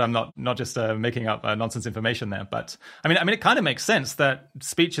make sure that I'm not just making up nonsense information there. But I mean, it kind of makes sense that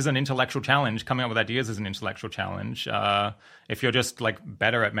speech is an intellectual challenge. Coming up with ideas is an intellectual challenge. If you're just like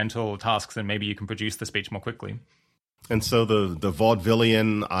better at mental tasks, then maybe you can produce the speech more quickly. And so the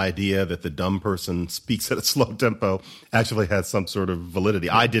vaudevillian idea that the dumb person speaks at a slow tempo actually has some sort of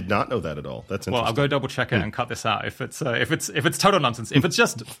validity. I did not know that at all. That's interesting. Well, I'll go double check it and cut this out if it's total nonsense. If it's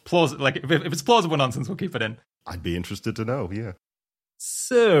just if it's plausible nonsense, we'll keep it in. I'd be interested to know. Yeah.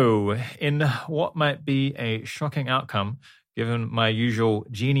 So, in what might be a shocking outcome, given my usual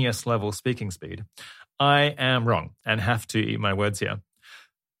genius level speaking speed, I am wrong and have to eat my words here.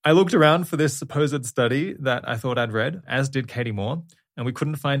 I looked around for this supposed study that I thought I'd read, as did Katie Moore, and we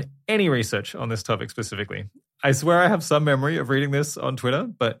couldn't find any research on this topic specifically. I swear I have some memory of reading this on Twitter,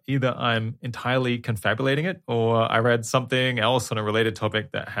 but either I'm entirely confabulating it or I read something else on a related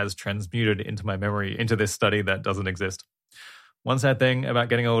topic that has transmuted into my memory into this study that doesn't exist. One sad thing about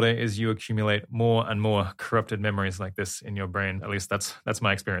getting older is you accumulate more and more corrupted memories like this in your brain. At least that's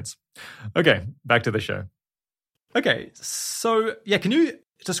my experience. Okay, back to the show. Okay, so yeah, can you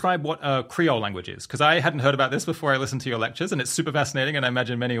describe what a Creole language is? Because I hadn't heard about this before I listened to your lectures, and it's super fascinating, and I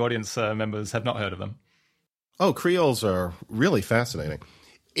imagine many audience members have not heard of them. Oh, Creoles are really fascinating.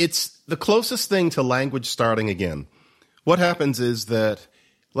 It's the closest thing to language starting again. What happens is that,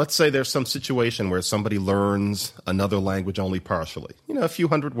 let's say there's some situation where somebody learns another language only partially. A few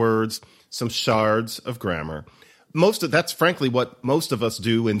hundred words, some shards of grammar. That's frankly what most of us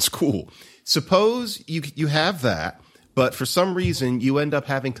do in school. Suppose you have that, but for some reason, you end up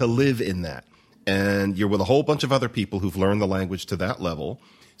having to live in that. And you're with a whole bunch of other people who've learned the language to that level,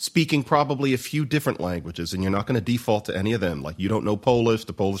 speaking probably a few different languages, and you're not going to default to any of them. Like, you don't know Polish,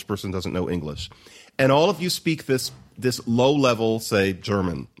 the Polish person doesn't know English. And all of you speak this low-level, say,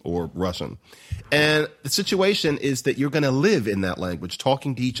 German or Russian. And the situation is that you're going to live in that language,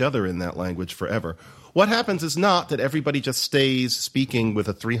 talking to each other in that language forever. what happens is not that everybody just stays speaking with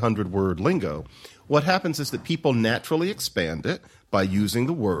a 300-word lingo. What happens is that people naturally expand it by using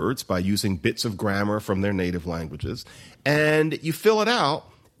the words, by using bits of grammar from their native languages, and you fill it out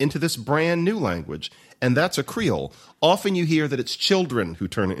into this brand new language, and that's a creole. Often you hear that it's children who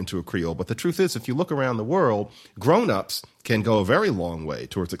turn it into a creole, but the truth is, if you look around the world, grown-ups can go a very long way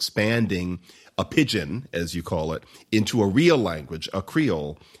towards expanding a pidgin, as you call it, into a real language, a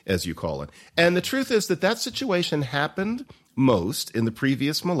creole, as you call it. And the truth is that that situation happened most in the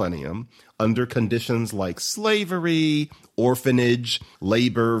previous millennium under conditions like slavery, orphanage,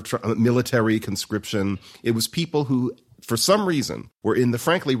 labor, military conscription. It was people who, for some reason, were in the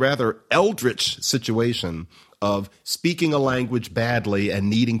frankly rather eldritch situation of speaking a language badly and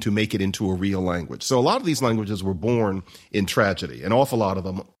needing to make it into a real language. So a lot of these languages were born in tragedy, an awful lot of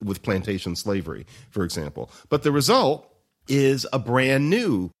them with plantation slavery, for example. But the result is a brand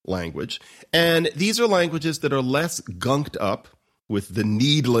new language. And these are languages that are less gunked up with the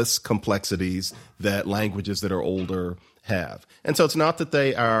needless complexities that languages that are older have. And so it's not that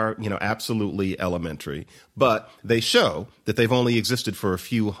they are, absolutely elementary, but they show that they've only existed for a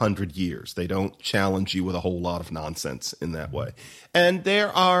few hundred years. They don't challenge you with a whole lot of nonsense in that way. And there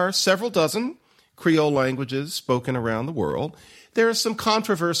are several dozen Creole languages spoken around the world. There is some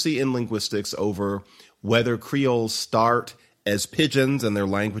controversy in linguistics over whether Creoles start as pidgins and their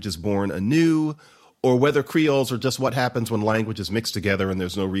language is born anew, or whether Creoles are just what happens when languages mix together and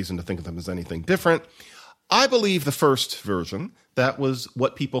there's no reason to think of them as anything different. I believe the first version. That was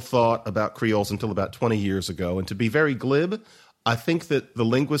what people thought about Creoles until about 20 years ago. And to be very glib, I think that the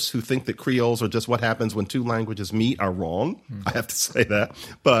linguists who think that Creoles are just what happens when two languages meet are wrong. I have to say that.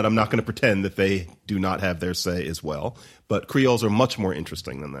 But I'm not going to pretend that they do not have their say as well. But Creoles are much more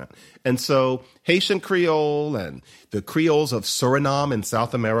interesting than that. And so Haitian Creole and the Creoles of Suriname in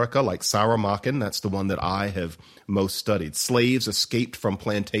South America, like Saramaccan, that's the one that I have most studied. Slaves escaped from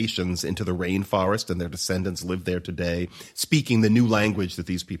plantations into the rainforest, and their descendants live there today, speaking the new language that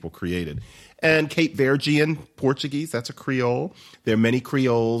these people created. And Cape Verdean Portuguese, that's a Creole. There are many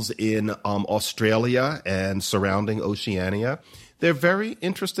Creoles in Australia and surrounding Oceania. They're very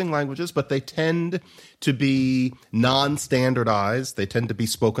interesting languages, but they tend to be non-standardized. They tend to be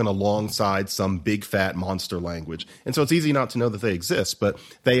spoken alongside some big, fat monster language. And so it's easy not to know that they exist, but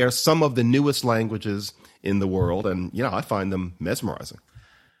they are some of the newest languages in the world, and, I find them mesmerizing.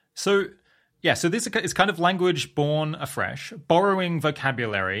 So this is kind of language born afresh, borrowing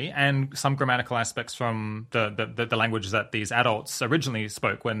vocabulary and some grammatical aspects from the languages that these adults originally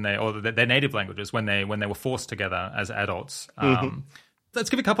spoke their native languages when they were forced together as adults. Let's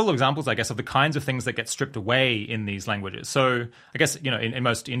give a couple of examples, I guess, of the kinds of things that get stripped away in these languages. So I guess, in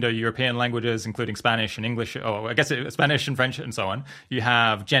most Indo-European languages, including Spanish and English, or I guess Spanish and French and so on, you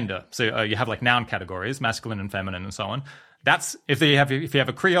have gender. So you have like noun categories, masculine and feminine and so on. That's if you have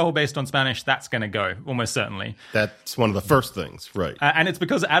a Creole based on Spanish, that's going to go almost certainly. That's one of the first things, right? And it's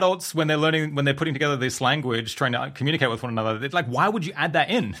because adults, when they're putting together this language, trying to communicate with one another, it's like, why would you add that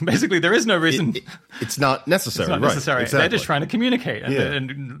in? Basically, there is no reason. It's not necessary. It's not necessary. Right, exactly. They're just trying to communicate,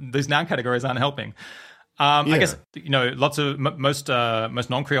 and these noun categories aren't helping. I guess, most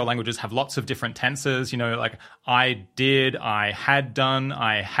non-Creole languages have lots of different tenses, like I did, I had done,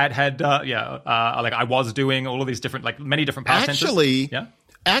 I had done, like I was doing, all of these different, like many different past tenses.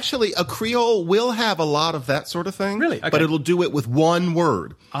 Actually, a Creole will have a lot of that sort of thing. Really? Okay. But it'll do it with one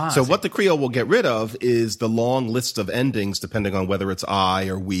word. So what the Creole will get rid of is the long list of endings, depending on whether it's I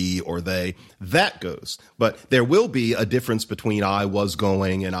or we or they. That goes. But there will be a difference between I was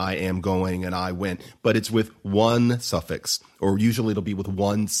going and I am going and I went. But it's with one suffix, or usually it'll be with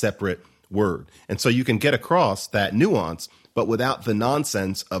one separate word. And so you can get across that nuance, but without the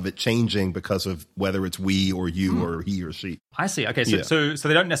nonsense of it changing because of whether it's we or you or he or she. I see. Okay, so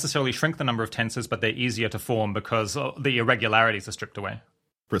they don't necessarily shrink the number of tenses, but they're easier to form because the irregularities are stripped away.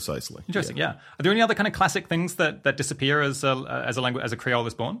 Precisely. Interesting. Yeah. Are there any other kind of classic things that disappear as a language, as a Creole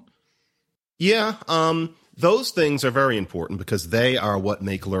is born? Yeah. Those things are very important because they are what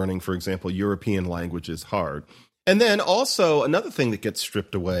make learning, for example, European languages hard. And then also another thing that gets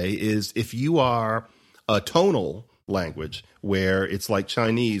stripped away is if you are a tonal language where it's like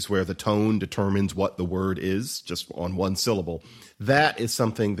Chinese, where the tone determines what the word is just on one syllable, that is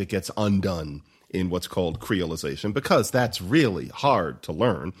something that gets undone in what's called creolization, because that's really hard to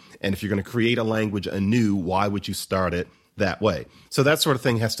learn. And if you're going to create a language anew, why would you start it that way? So that sort of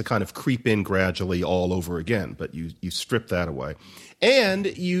thing has to kind of creep in gradually all over again, but you strip that away.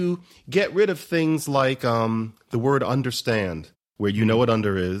 And you get rid of things like the word understand, where you know what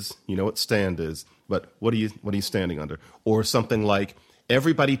under is, you know what stand is, but what are you standing under? Or something like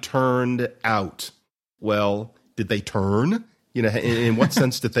everybody turned out well, did they turn? In what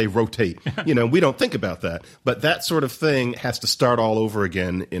sense did they rotate? We don't think about that. But that sort of thing has to start all over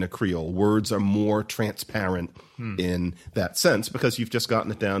again in a Creole. Words are more transparent in that sense because you've just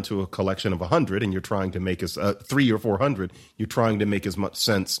gotten it down to a collection of 100 and you're trying to make 300 or 400. You're trying to make as much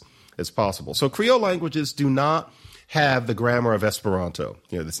sense as possible. So Creole languages do not have the grammar of Esperanto.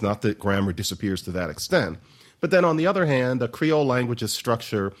 It's not that grammar disappears to that extent. But then on the other hand, a Creole language's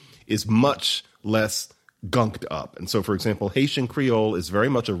structure is much less gunked up. And so, for example, Haitian Creole is very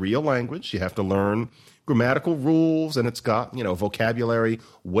much a real language. You have to learn grammatical rules, and it's got, vocabulary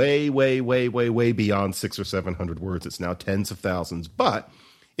way, way, way, way, way beyond 600 or 700 words. It's now tens of thousands. But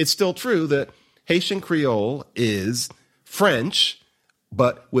it's still true that Haitian Creole is French,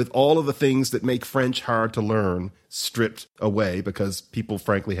 but with all of the things that make French hard to learn stripped away because people,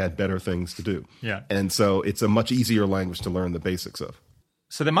 frankly, had better things to do. Yeah. And so it's a much easier language to learn the basics of.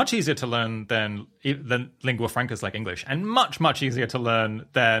 So they're much easier to learn than lingua francas like English, and much, much easier to learn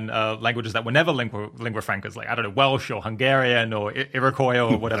than languages that were never lingua francas, like, I don't know, Welsh or Hungarian or Iroquois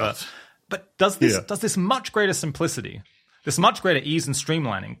or whatever. Yes. But does this much greater simplicity, this much greater ease and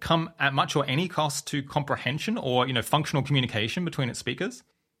streamlining come at much or any cost to comprehension or, functional communication between its speakers?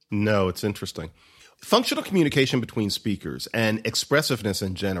 No, it's interesting. Functional communication between speakers and expressiveness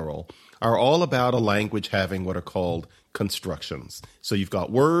in general are all about a language having what are called constructions. So you've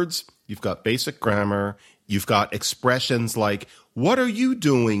got words, you've got basic grammar, you've got expressions like, what are you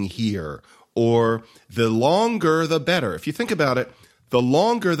doing here? Or the longer, the better. If you think about it, the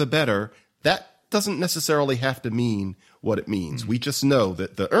longer, the better, that doesn't necessarily have to mean what it means. We just know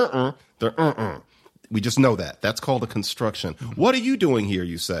that we just know that. That's called a construction. What are you doing here,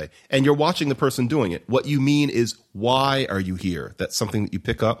 you say? And you're watching the person doing it. What you mean is, why are you here? That's something that you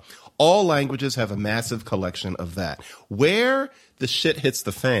pick up. All languages have a massive collection of that. Where the shit hits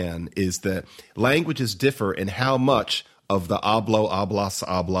the fan is that languages differ in how much of the hablo, hablas,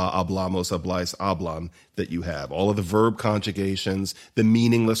 habla, hablamos, hablais, hablan that you have. All of the verb conjugations, the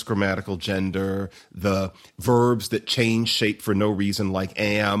meaningless grammatical gender, the verbs that change shape for no reason like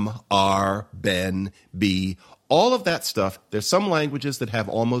am, are, been, be. All of that stuff, there's some languages that have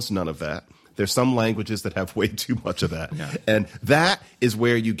almost none of that. There's some languages that have way too much of that. Yeah. And that is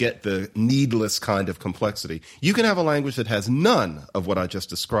where you get the needless kind of complexity. You can have a language that has none of what I just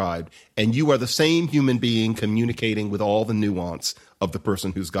described, and you are the same human being communicating with all the nuance of the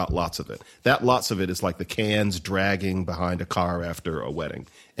person who's got lots of it. That lots of it is like the cans dragging behind a car after a wedding.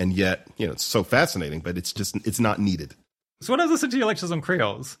 And yet, it's so fascinating, but it's not needed. So when I was listening to your lectures on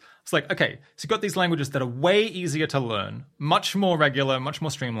Creoles, it's like, okay, so you've got these languages that are way easier to learn, much more regular, much more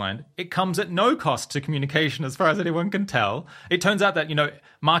streamlined. It comes at no cost to communication as far as anyone can tell. It turns out that,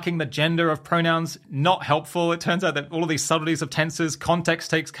 marking the gender of pronouns, not helpful. It turns out that all of these subtleties of tenses, context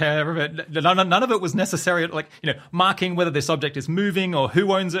takes care of it. None of it was necessary, marking whether this object is moving or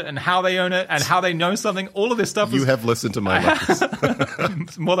who owns it and how they own it and how they know something. All of this stuff You have listened to my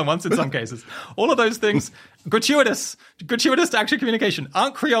lectures. More than once in some cases. All of those things, gratuitous to actual communication.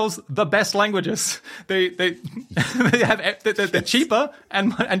 Aren't Creoles the best languages? They're cheaper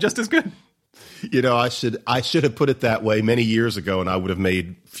and just as good. I should have put it that way many years ago, and I would have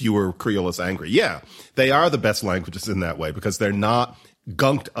made fewer Creoles angry. Yeah, they are the best languages in that way because they're not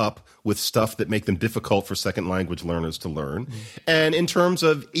gunked up with stuff that make them difficult for second language learners to learn. And in terms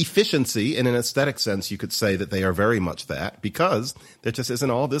of efficiency, in an aesthetic sense, you could say that they are very much that because there just isn't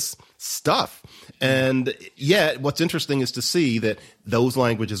all this stuff. And yet, what's interesting is to see that those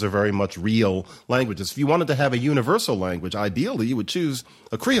languages are very much real languages. If you wanted to have a universal language, ideally you would choose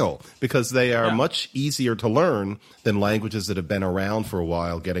a Creole because they are much easier to learn than languages that have been around for a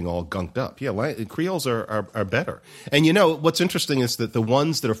while getting all gunked up. Yeah, Creoles are better. And what's interesting is that the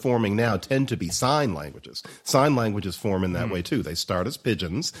ones that are forming now tend to be sign languages. Sign languages form in that way too. They start as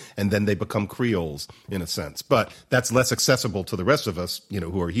pidgins and then they become Creoles in a sense. But that's less accessible to the rest of us,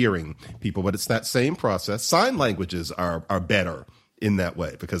 who are hearing people. But it's that same process. Sign languages are better in that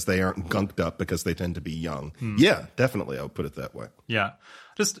way because they aren't gunked up because they tend to be young. Yeah, definitely. I would put it that way. Yeah.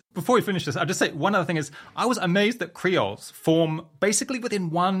 Just before we finish this, I'll just say one other thing is I was amazed that Creoles form basically within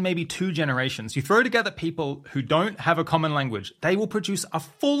one, maybe two generations. You throw together people who don't have a common language, they will produce a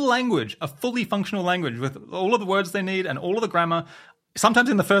full language, a fully functional language with all of the words they need and all of the grammar. Sometimes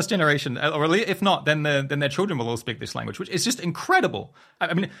in the first generation, or if not, then their children will all speak this language, which is just incredible.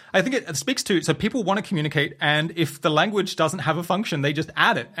 I mean, I think it speaks to, so people want to communicate, and if the language doesn't have a function, they just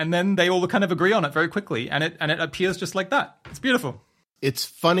add it, and then they all kind of agree on it very quickly, and it appears just like that. It's beautiful. It's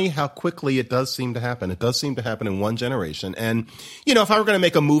funny how quickly it does seem to happen. It does seem to happen in one generation. And, if I were going to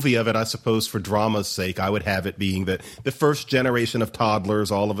make a movie of it, I suppose for drama's sake, I would have it being that the first generation of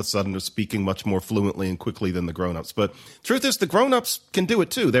toddlers all of a sudden are speaking much more fluently and quickly than the grown-ups. But truth is, the grown-ups can do it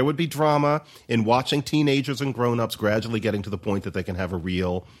too. There would be drama in watching teenagers and grown-ups gradually getting to the point that they can have a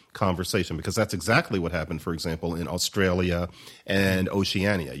real conversation, because that's exactly what happened, for example, in Australia and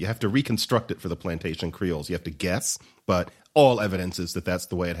Oceania. You have to reconstruct it for the plantation Creoles. You have to guess, but all evidence is that that's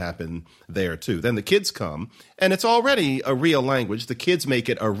the way it happened there, too. Then the kids come, and it's already a real language. The kids make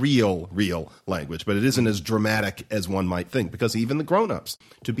it a real language, but it isn't as dramatic as one might think, because even the grown-ups,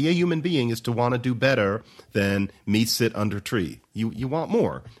 to be a human being is to want to do better than me sit under tree. You want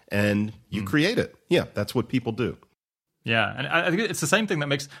more, and you create it. Yeah, that's what people do. Yeah, and I think it's the same thing that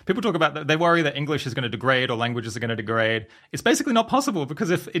makes people talk about that. They worry that English is going to degrade or languages are going to degrade. It's basically not possible, because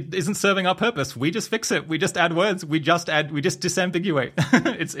if it isn't serving our purpose, we just fix it. We just add words. We just disambiguate.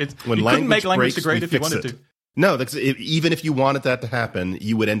 When you couldn't make language breaks, degrade if you wanted to. No, even if you wanted that to happen,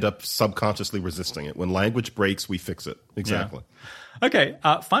 you would end up subconsciously resisting it. When language breaks, we fix it. Exactly. Yeah. Okay,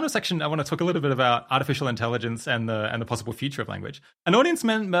 final section, I want to talk a little bit about artificial intelligence and the possible future of language. An audience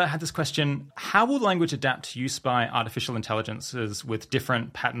member had this question: how will language adapt to use by artificial intelligences with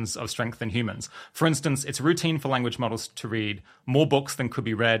different patterns of strength than humans? For instance, it's routine for language models to read more books than could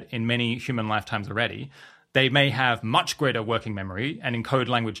be read in many human lifetimes already. They may have much greater working memory and encode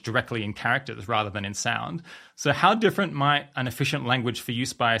language directly in characters rather than in sound. So how different might an efficient language for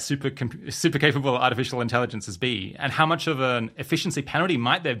use by super capable artificial intelligences be? And how much of an efficiency penalty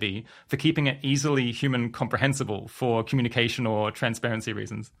might there be for keeping it easily human comprehensible for communication or transparency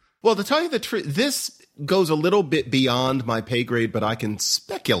reasons? Well, to tell you the truth, this goes a little bit beyond my pay grade, but I can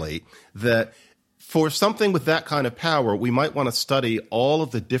speculate that for something with that kind of power, we might want to study all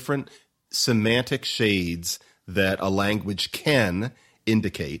of the different semantic shades that a language can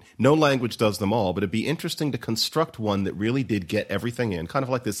indicate. No language does them all, but it'd be interesting to construct one that really did get everything in, kind of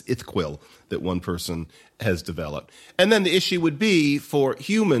like this ithquil that one person has developed. And then the issue would be for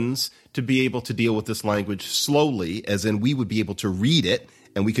humans to be able to deal with this language slowly, as in we would be able to read it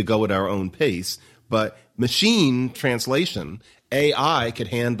and we could go at our own pace. But machine translation, AI could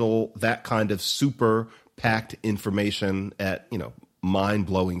handle that kind of super packed information at,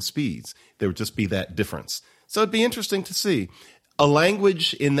 mind-blowing speeds. There would just be that difference. So it'd be interesting to see. A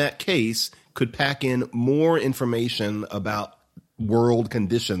language in that case could pack in more information about world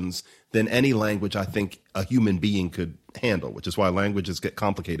conditions than any language I think a human being could handle, which is why languages get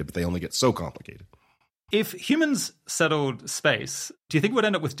complicated, but they only get so complicated. If humans settled space, do you think we'd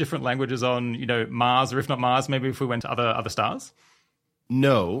end up with different languages on, Mars, or if not Mars, maybe if we went to other stars?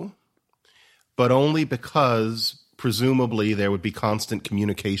 No, but only because presumably there would be constant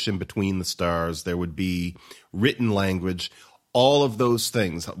communication between the stars. There would be written language. All of those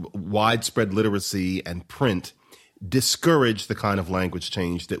things, widespread literacy and print, discourage the kind of language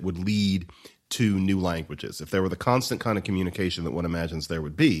change that would lead to new languages. If there were the constant kind of communication that one imagines there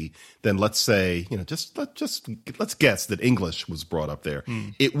would be, then let's say, let's guess that English was brought up there.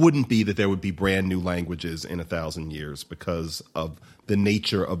 It wouldn't be that there would be brand new languages in 1,000 years because of the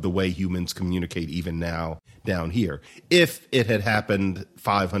nature of the way humans communicate even now down here. If it had happened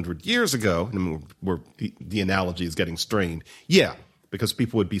 500 years ago, the analogy is getting strained, yeah, because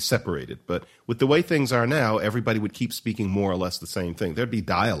people would be separated. But with the way things are now, everybody would keep speaking more or less the same thing. There'd be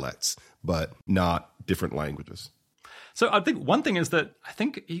dialects, but not different languages. So I think one thing is that I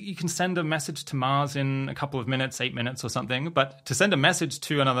think you can send a message to Mars in a couple of minutes, 8 minutes or something. But to send a message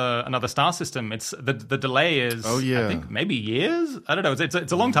to another star system, it's the delay is, I think, maybe years. I don't know.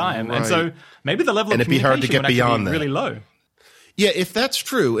 It's a long time. Right. And so maybe the level of communication hard to get beyond be really low. Yeah, if that's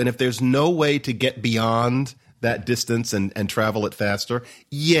true, and if there's no way to get beyond that distance and travel it faster,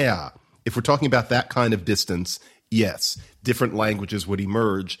 yeah. If we're talking about that kind of distance, yes, different languages would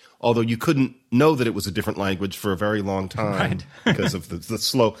emerge, although you couldn't know that it was a different language for a very long time right. because of the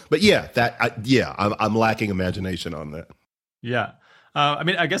slow. But yeah, I'm lacking imagination on that. Yeah.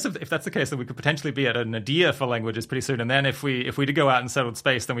 I guess if that's the case, then we could potentially be at a nadir for languages pretty soon. And then if we did go out and settled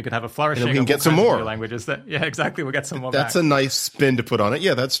space, then we could have a flourishing and we can get some more languages. Yeah, exactly. We'll get some more That's back. A nice spin to put on it.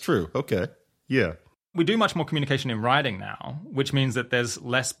 Yeah, that's true. Okay. Yeah. We do much more communication in writing now, which means that there's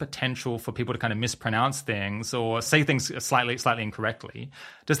less potential for people to kind of mispronounce things or say things slightly incorrectly.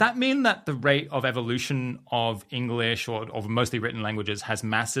 Does that mean that the rate of evolution of English or of mostly written languages has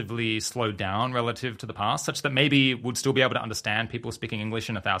massively slowed down relative to the past, such that maybe we'd still be able to understand people speaking English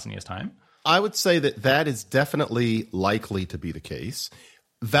in 1,000 years' time? I would say that is definitely likely to be the case.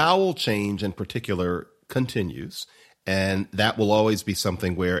 Vowel change in particular continues. And that will always be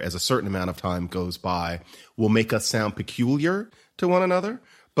something where, as a certain amount of time goes by, will make us sound peculiar to one another.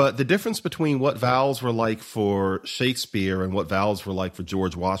 But the difference between what vowels were like for Shakespeare and what vowels were like for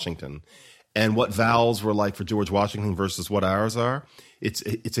George Washington, and what vowels were like for George Washington versus what ours are,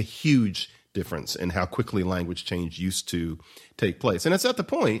 it's a huge difference in how quickly language change used to take place. And it's at the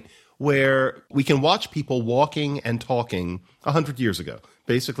point where we can watch people walking and talking 100 years ago.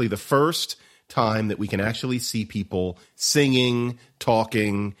 Basically, the first time that we can actually see people singing,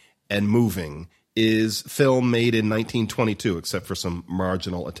 talking, and moving is film made in 1922, except for some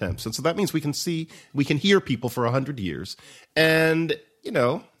marginal attempts. And so that means we can hear people for 100 years. And,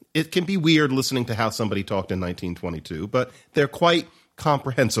 it can be weird listening to how somebody talked in 1922, but they're quite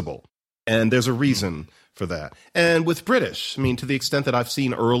comprehensible. And there's a reason for that. And with British, to the extent that I've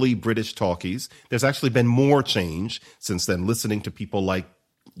seen early British talkies, there's actually been more change since then, listening to people like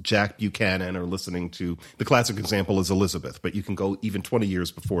Jack Buchanan, or listening to, the classic example is Elizabeth, but you can go even 20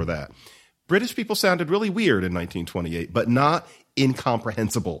 years before that. British people sounded really weird in 1928, but not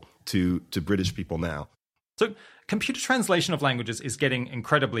incomprehensible to British people now. So computer translation of languages is getting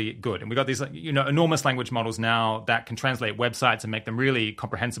incredibly good. And we've got these enormous language models now that can translate websites and make them really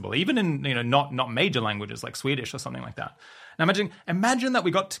comprehensible, even in not major languages like Swedish or something like that. Now imagine that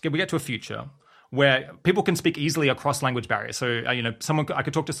we get to a future where people can speak easily across language barriers. So, I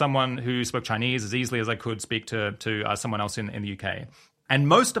could talk to someone who spoke Chinese as easily as I could speak to someone else in the UK. And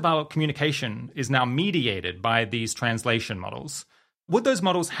most of our communication is now mediated by these translation models. Would those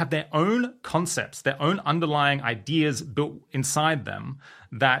models have their own concepts, their own underlying ideas built inside them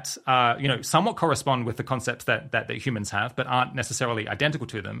that, somewhat correspond with the concepts that humans have, but aren't necessarily identical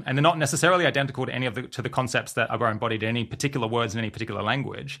to them? And they're not necessarily identical to any of the concepts that are embodied in any particular words in any particular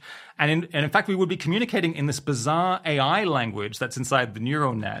language. And in fact, we would be communicating in this bizarre AI language that's inside the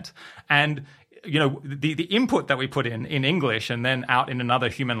neural net. And the input that we put in English and then out in another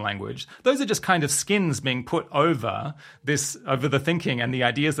human language, those are just kind of skins being put over the thinking and the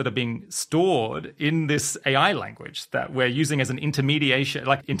ideas that are being stored in this AI language that we're using as an intermediation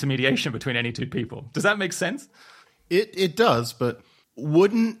between any two people. Does that make sense? It does, but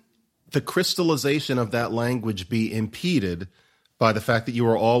wouldn't the crystallization of that language be impeded by the fact that you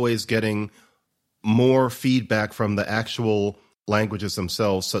are always getting more feedback from the actual languages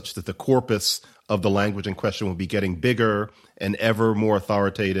themselves, such that the corpus of the language in question will be getting bigger and ever more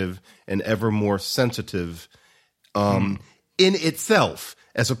authoritative and ever more sensitive in itself,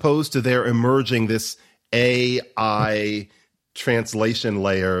 as opposed to there emerging this AI translation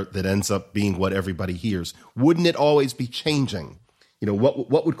layer that ends up being what everybody hears? Wouldn't it always be changing?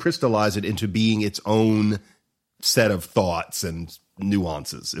 What would crystallize it into being its own set of thoughts and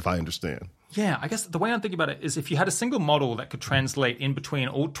nuances, if I understand? Yeah, I guess the way I'm thinking about it is if you had a single model that could translate in between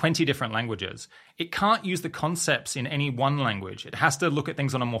all 20 different languages, it can't use the concepts in any one language. It has to look at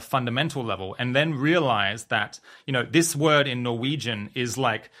things on a more fundamental level and then realize that, this word in Norwegian is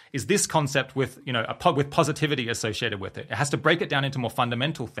this concept with, with positivity associated with it. It has to break it down into more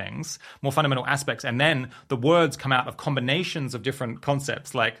fundamental things, more fundamental aspects. And then the words come out of combinations of different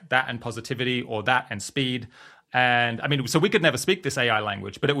concepts like that and positivity, or that and speed. And so we could never speak this AI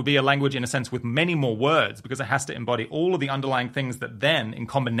language, but it would be a language in a sense with many more words, because it has to embody all of the underlying things that then in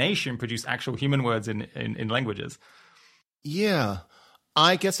combination produce actual human words in languages. Yeah.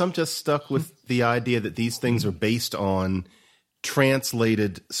 I guess I'm just stuck with the idea that these things are based on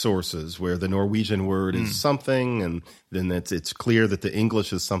translated sources, where the Norwegian word is something, and then it's clear that the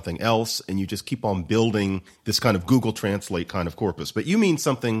English is something else, and you just keep on building this kind of Google Translate kind of corpus. But you mean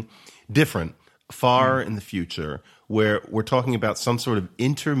something different, far in the future, where we're talking about some sort of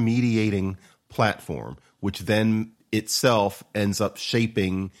intermediating platform, which then itself ends up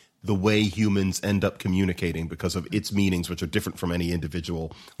shaping the way humans end up communicating because of its meanings, which are different from any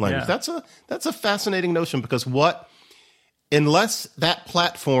individual language. Yeah. That's a fascinating notion, because unless that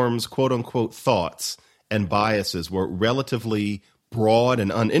platform's quote unquote thoughts and biases were relatively broad and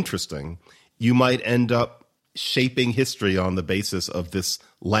uninteresting, you might end up shaping history on the basis of this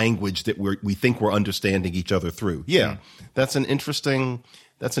language that we think we're understanding each other through. Yeah, that's an interesting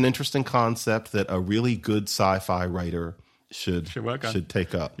concept that a really good sci-fi writer should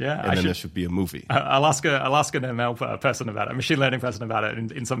take up. Yeah, and then there should be a movie. I'll ask an ML person about it, a machine learning person about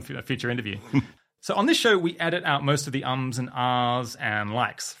it in some future interview. So on this show, we edit out most of the ums and ahs and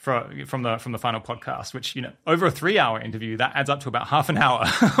likes from the final podcast, which, over a 3-hour interview, that adds up to about half an hour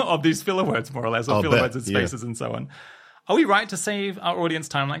of these filler words, more or less, or filler words and spaces and so on. Are we right to save our audience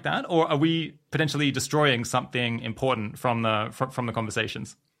time like that, or are we potentially destroying something important from the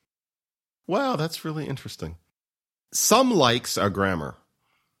conversations? Wow, that's really interesting. Some likes are grammar.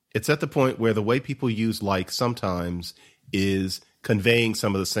 It's at the point where the way people use like sometimes is conveying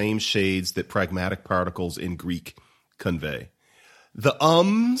some of the same shades that pragmatic particles in Greek convey. The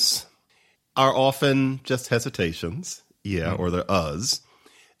ums are often just hesitations, or the us.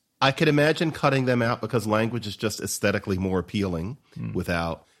 I could imagine cutting them out because language is just aesthetically more appealing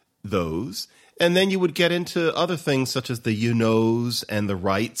without those. And then you would get into other things such as the you knows and the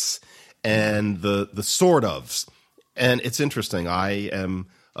rights and the sort ofs. And it's interesting. I am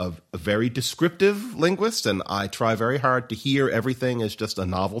a very descriptive linguist, and I try very hard to hear everything as just a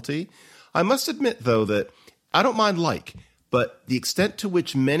novelty. I must admit, though, that I don't mind like, but the extent to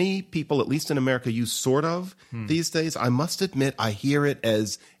which many people, at least in America, use sort of these days, I must admit I hear it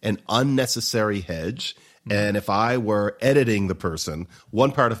as an unnecessary hedge. And if I were editing the person,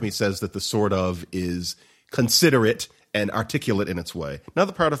 one part of me says that the sort of is considerate and articulate in its way.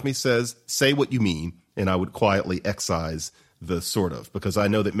 Another part of me says, say what you mean, and I would quietly excise the sort of, because I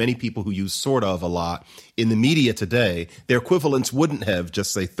know that many people who use sort of a lot in the media today, their equivalents wouldn't have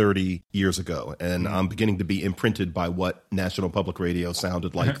just, say, 30 years ago. And I'm beginning to be imprinted by what National Public Radio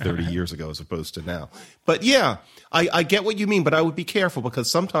sounded like 30 years ago as opposed to now. But yeah, I get what you mean, but I would be careful because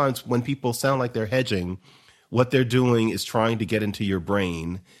sometimes when people sound like they're hedging, what they're doing is trying to get into your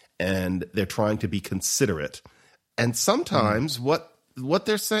brain and they're trying to be considerate. And sometimes what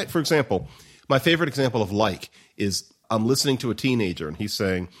they're saying, for example, my favorite example of like is I'm listening to a teenager and he's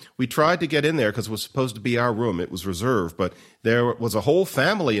saying, we tried to get in there because it was supposed to be our room. It was reserved, but there was a whole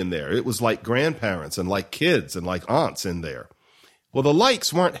family in there. It was like grandparents and like kids and like aunts in there. Well, the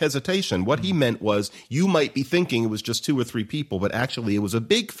likes weren't hesitation. What he meant was you might be thinking it was just 2 or 3 people, but actually it was a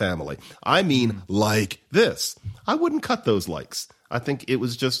big family. I mean, like this. I wouldn't cut those likes. I think it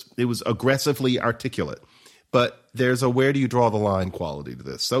was aggressively articulate. But there's a where do you draw the line quality to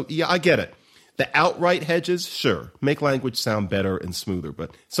this. So, yeah, I get it. The outright hedges, sure, make language sound better and smoother,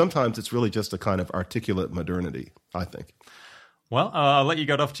 but sometimes it's really just a kind of articulate modernity, I think. Well, I'll let you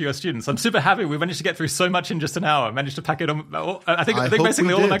get off to your students. I'm super happy we managed to get through so much in just an hour. I managed to pack it on. I think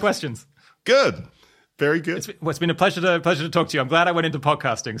basically all of my questions. Good. Very good. It's been a pleasure to talk to you. I'm glad I went into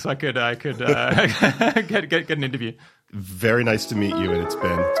podcasting so I could get an interview. Very nice to meet you, and it's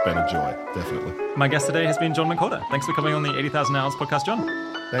been a joy, definitely. My guest today has been John McWhorter. Thanks for coming on the 80,000 Hours podcast, John.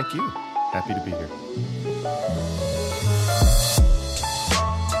 Thank you. Happy to be here.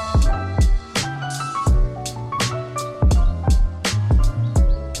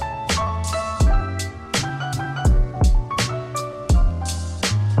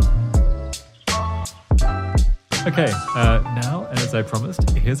 Okay, now, as I promised,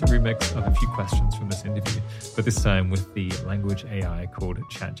 here's a remix of a few questions from this interview, but this time with the language AI called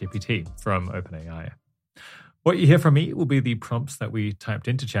ChatGPT from OpenAI. What you hear from me will be the prompts that we typed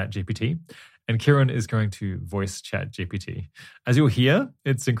into ChatGPT, and Kieran is going to voice ChatGPT. As you'll hear,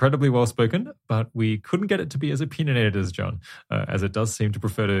 it's incredibly well spoken, but we couldn't get it to be as opinionated as John, as it does seem to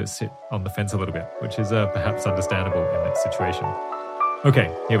prefer to sit on the fence a little bit, which is perhaps understandable in that situation.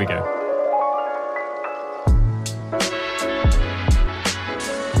 Okay, here we go.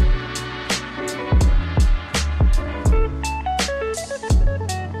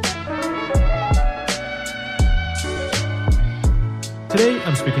 Today,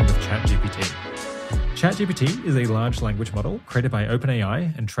 I'm speaking with ChatGPT. ChatGPT is a large language model created by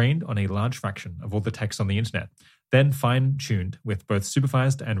OpenAI and trained on a large fraction of all the text on the internet, then fine-tuned with both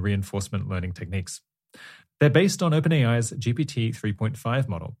supervised and reinforcement learning techniques. They're based on OpenAI's GPT 3.5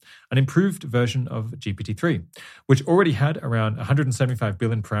 model, an improved version of GPT-3, which already had around 175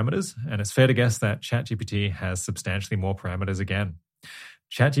 billion parameters, and it's fair to guess that ChatGPT has substantially more parameters again.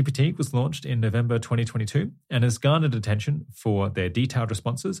 ChatGPT was launched in November 2022 and has garnered attention for their detailed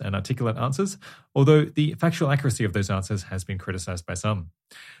responses and articulate answers, although the factual accuracy of those answers has been criticized by some.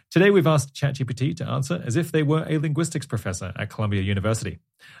 Today, we've asked ChatGPT to answer as if they were a linguistics professor at Columbia University.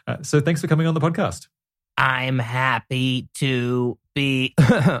 So thanks for coming on the podcast. I'm happy to be...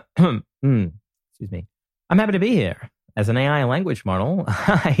 Excuse me. I'm happy to be here. As an AI language model,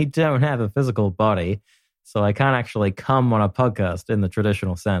 I don't have a physical body, so I can't actually come on a podcast in the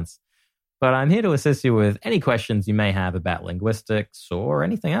traditional sense. But I'm here to assist you with any questions you may have about linguistics or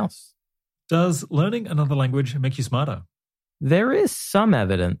anything else. Does learning another language make you smarter? There is some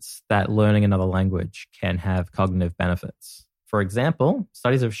evidence that learning another language can have cognitive benefits. For example,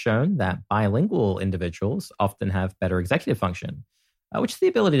 studies have shown that bilingual individuals often have better executive function, which is the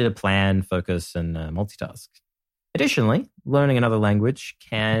ability to plan, focus, and multitask. Additionally, learning another language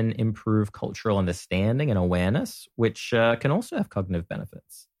can improve cultural understanding and awareness, which can also have cognitive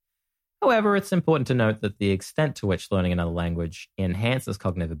benefits. However, it's important to note that the extent to which learning another language enhances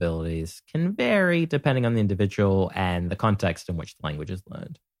cognitive abilities can vary depending on the individual and the context in which the language is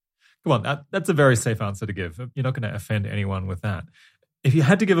learned. Come on, that's a very safe answer to give. You're not going to offend anyone with that. If you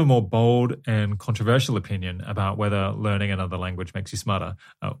had to give a more bold and controversial opinion about whether learning another language makes you smarter,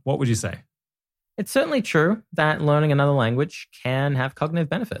 what would you say? It's certainly true that learning another language can have cognitive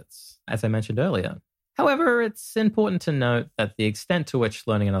benefits, as I mentioned earlier. However, it's important to note that the extent to which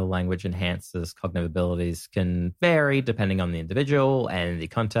learning another language enhances cognitive abilities can vary depending on the individual and the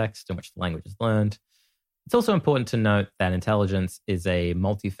context in which the language is learned. It's also important to note that intelligence is a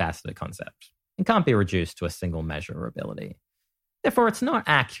multifaceted concept and can't be reduced to a single measure or ability. Therefore, it's not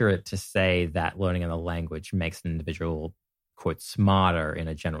accurate to say that learning another language makes an individual, quote, smarter in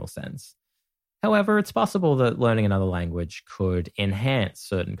a general sense. However, it's possible that learning another language could enhance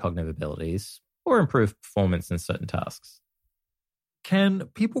certain cognitive abilities or improve performance in certain tasks. Can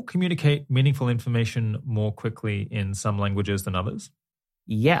people communicate meaningful information more quickly in some languages than others?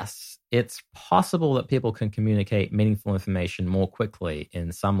 Yes, it's possible that people can communicate meaningful information more quickly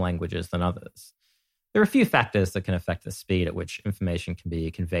in some languages than others. There are a few factors that can affect the speed at which information can be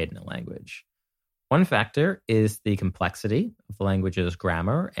conveyed in a language. One factor is the complexity of the language's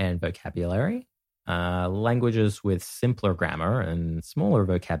grammar and vocabulary. Languages with simpler grammar and smaller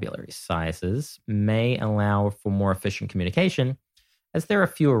vocabulary sizes may allow for more efficient communication, as there are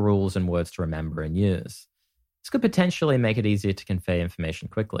fewer rules and words to remember and use. This could potentially make it easier to convey information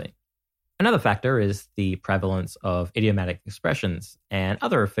quickly. Another factor is the prevalence of idiomatic expressions and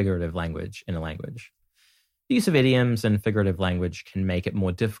other figurative language in a language. The use of idioms and figurative language can make it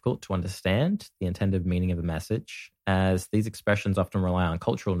more difficult to understand the intended meaning of a message, as these expressions often rely on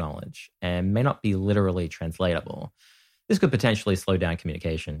cultural knowledge and may not be literally translatable. This could potentially slow down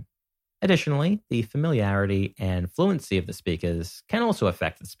communication. Additionally, the familiarity and fluency of the speakers can also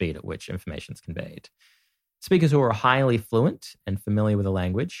affect the speed at which information is conveyed. Speakers who are highly fluent and familiar with a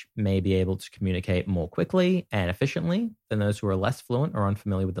language may be able to communicate more quickly and efficiently than those who are less fluent or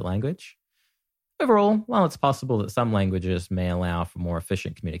unfamiliar with the language. Overall, while it's possible that some languages may allow for more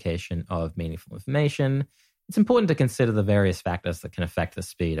efficient communication of meaningful information, it's important to consider the various factors that can affect the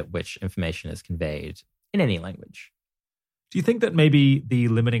speed at which information is conveyed in any language. Do you think that maybe the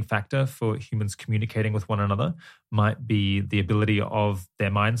limiting factor for humans communicating with one another might be the ability of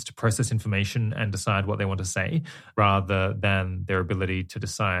their minds to process information and decide what they want to say, rather than their ability to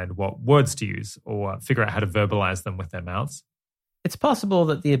decide what words to use or figure out how to verbalize them with their mouths? It's possible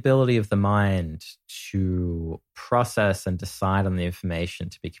that the ability of the mind to process and decide on the information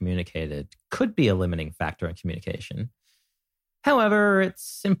to be communicated could be a limiting factor in communication. However,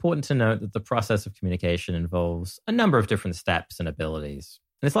 it's important to note that the process of communication involves a number of different steps and abilities.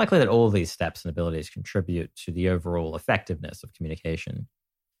 And it's likely that all of these steps and abilities contribute to the overall effectiveness of communication.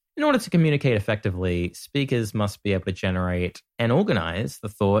 In order to communicate effectively, speakers must be able to generate and organize the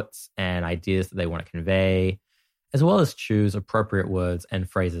thoughts and ideas that they want to convey, as well as choose appropriate words and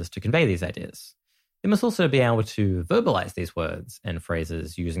phrases to convey these ideas. They must also be able to verbalize these words and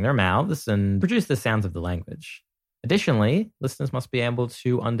phrases using their mouths and produce the sounds of the language. Additionally, listeners must be able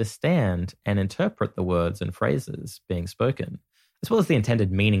to understand and interpret the words and phrases being spoken, as well as the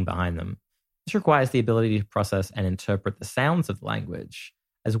intended meaning behind them. This requires the ability to process and interpret the sounds of the language,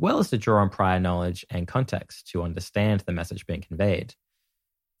 as well as to draw on prior knowledge and context to understand the message being conveyed.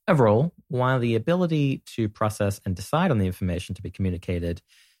 Overall, while the ability to process and decide on the information to be communicated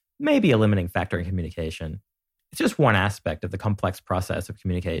may be a limiting factor in communication, it's just one aspect of the complex process of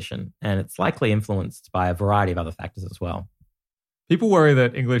communication, and it's likely influenced by a variety of other factors as well. People worry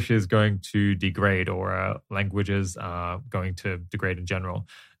that English is going to degrade, or languages are going to degrade in general.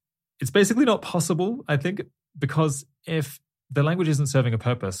 It's basically not possible, I think, because if the language isn't serving a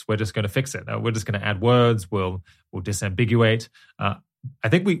purpose, we're just going to fix it. We're just going to add words, we'll disambiguate. I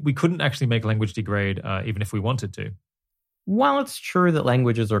think we couldn't actually make language degrade even if we wanted to. While it's true that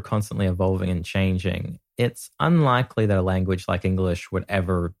languages are constantly evolving and changing, it's unlikely that a language like English would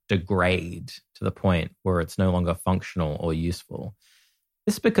ever degrade to the point where it's no longer functional or useful.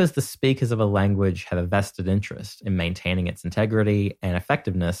 This is because the speakers of a language have a vested interest in maintaining its integrity and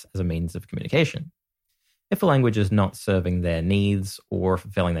effectiveness as a means of communication. If a language is not serving their needs or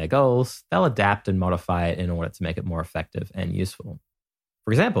fulfilling their goals, they'll adapt and modify it in order to make it more effective and useful.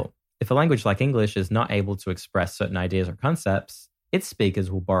 For example, if a language like English is not able to express certain ideas or concepts, its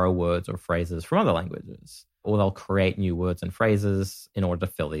speakers will borrow words or phrases from other languages, or they'll create new words and phrases in order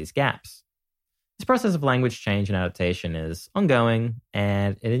to fill these gaps. This process of language change and adaptation is ongoing,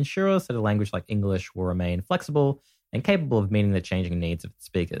 and it ensures that a language like English will remain flexible and capable of meeting the changing needs of its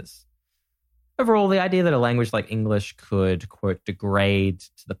speakers. Overall, the idea that a language like English could, quote, degrade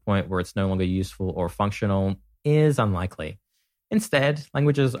to the point where it's no longer useful or functional is unlikely. Instead,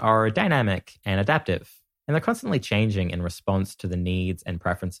 languages are dynamic and adaptive, and they're constantly changing in response to the needs and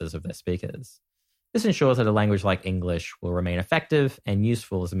preferences of their speakers. This ensures that a language like English will remain effective and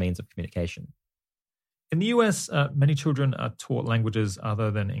useful as a means of communication. In the US, many children are taught languages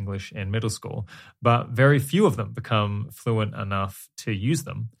other than English in middle school, but very few of them become fluent enough to use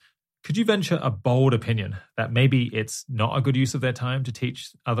them. Could you venture a bold opinion that maybe it's not a good use of their time to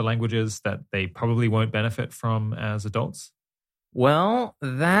teach other languages that they probably won't benefit from as adults? Well,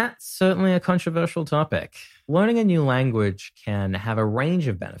 that's certainly a controversial topic. Learning a new language can have a range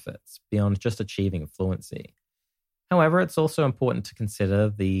of benefits beyond just achieving fluency. However, it's also important to consider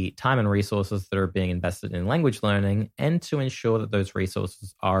the time and resources that are being invested in language learning and to ensure that those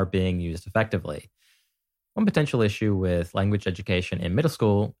resources are being used effectively. One potential issue with language education in middle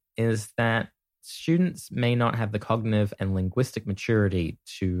school is that students may not have the cognitive and linguistic maturity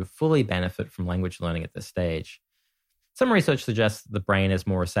to fully benefit from language learning at this stage. Some research suggests that the brain is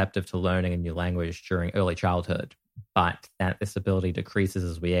more receptive to learning a new language during early childhood, but that this ability decreases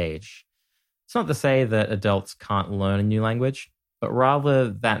as we age. It's not to say that adults can't learn a new language, but rather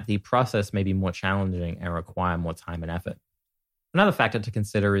that the process may be more challenging and require more time and effort. Another factor to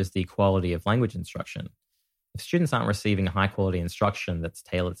consider is the quality of language instruction. If students aren't receiving high-quality instruction that's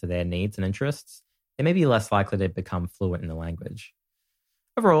tailored to their needs and interests, they may be less likely to become fluent in the language.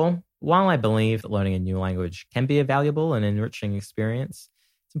 Overall, while I believe that learning a new language can be a valuable and enriching experience,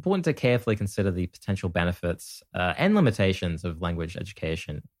 it's important to carefully consider the potential benefits and limitations of language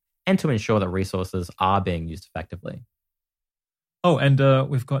education and to ensure that resources are being used effectively. Oh, and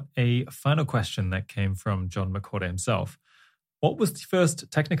we've got a final question that came from John McWhorter himself. What was the first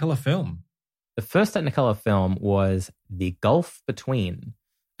Technicolor film? The first Technicolor film was The Gulf Between,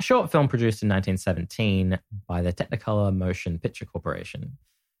 a short film produced in 1917 by the Technicolor Motion Picture Corporation.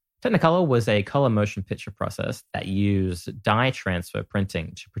 Technicolor was a color motion picture process that used dye transfer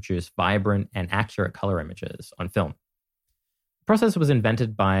printing to produce vibrant and accurate color images on film. The process was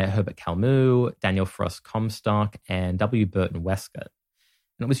invented by Herbert Kalmu, Daniel Frost Comstock, and W. Burton Westcott,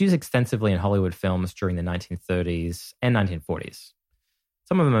 and it was used extensively in Hollywood films during the 1930s and 1940s.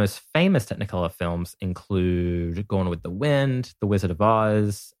 Some of the most famous Technicolor films include Gone with the Wind, The Wizard of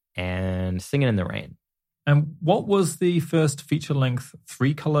Oz, and Singin' in the Rain. And what was the first feature-length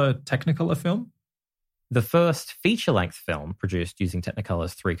 3-color Technicolor film? The first feature-length film produced using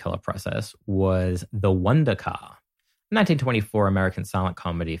Technicolor's 3-color process was The Wonder Car, a 1924 American silent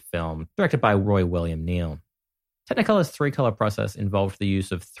comedy film directed by Roy William Neill. Technicolor's 3-color process involved the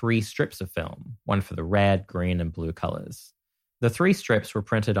use of 3 strips of film, one for the red, green, and blue colors. The 3 strips were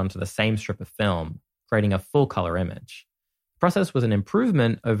printed onto the same strip of film, creating a full-color image. The process was an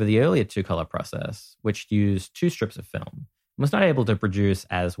improvement over the earlier 2-color process, which used 2 strips of film and was not able to produce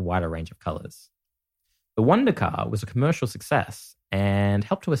as wide a range of colors. The Wonder Car was a commercial success and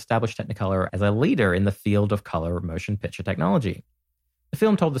helped to establish Technicolor as a leader in the field of color motion picture technology. The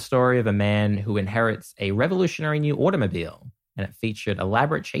film told the story of a man who inherits a revolutionary new automobile, and it featured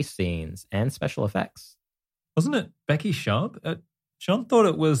elaborate chase scenes and special effects. Wasn't it Becky Sharp? John thought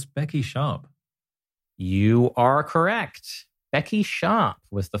it was Becky Sharp. You are correct. Becky Sharp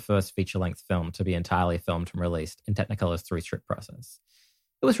was the first feature-length film to be entirely filmed and released in Technicolor's 3-strip process.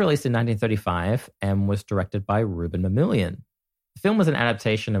 It was released in 1935 and was directed by Reuben Mamoulian. The film was an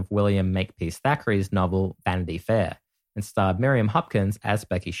adaptation of William Makepeace Thackeray's novel Vanity Fair and starred Miriam Hopkins as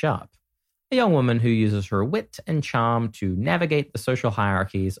Becky Sharp, a young woman who uses her wit and charm to navigate the social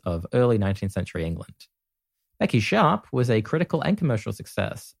hierarchies of early 19th century England. Becky Sharp was a critical and commercial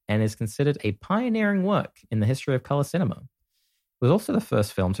success and is considered a pioneering work in the history of color cinema. It was also the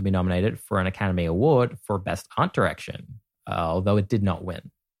first film to be nominated for an Academy Award for Best Art Direction, although it did not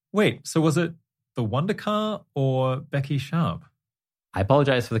win. Wait, so was it The Wonder Car or Becky Sharp? I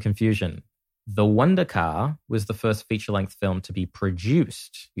apologize for the confusion. The Wonder Car was the first feature-length film to be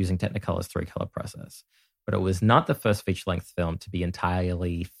produced using Technicolor's 3-color process, but it was not the first feature-length film to be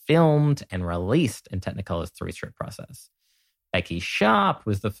entirely filmed and released in Technicolor's 3-strip process. Becky Sharp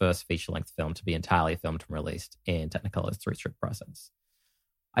was the first feature-length film to be entirely filmed and released in Technicolor's 3-strip process.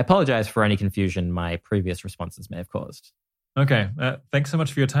 I apologize for any confusion my previous responses may have caused. Okay, thanks so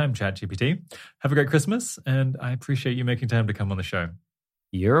much for your time, ChatGPT. Have a great Christmas, and I appreciate you making time to come on the show.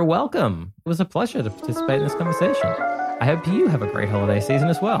 You're welcome. It was a pleasure to participate in this conversation. I hope you have a great holiday season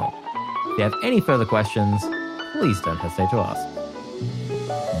as well. If you have any further questions, please don't hesitate to ask.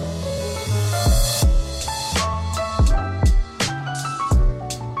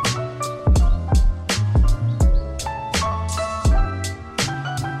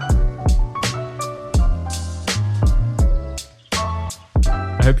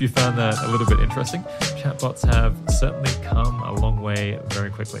 I hope you found that a little bit interesting. Chatbots have certainly come a long way very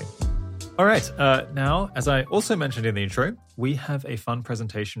quickly. All right. Now, as I also mentioned in the intro, we have a fun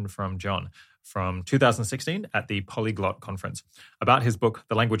presentation from John from 2016 at the Polyglot Conference about his book,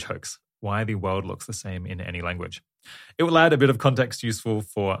 The Language Hoax: Why the World Looks the Same in Any Language. It will add a bit of context useful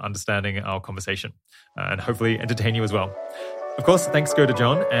for understanding our conversation and hopefully entertain you as well. Of course, thanks go to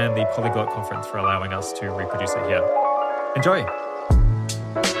John and the Polyglot Conference for allowing us to reproduce it here. Enjoy!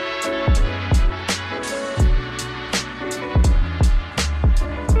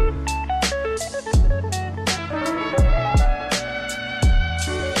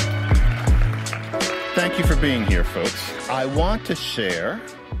 Thank you for being here, folks. I want to share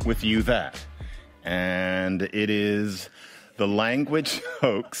with you that, and it is The Language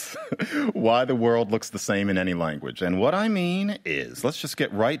Hoax: Why the World Looks the Same in Any Language. And what I mean is, let's just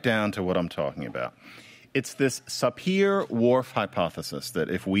get right down to what I'm talking about. It's this Sapir-Whorf hypothesis that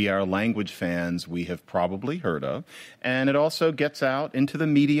if we are language fans, we have probably heard of. And it also gets out into the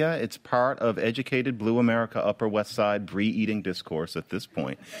media. It's part of educated Blue America Upper West Side brie-eating discourse at this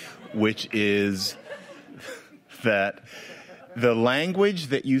point, which is that the language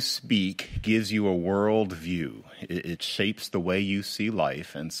that you speak gives you a world view. It shapes the way you see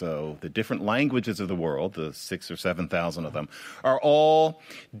life. And so the different languages of the world, the 6,000 or 7,000 of them, are all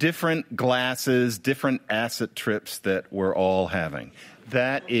different glasses, different acid trips that we're all having.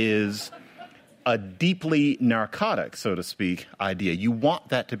 That is a deeply narcotic, so to speak, idea. You want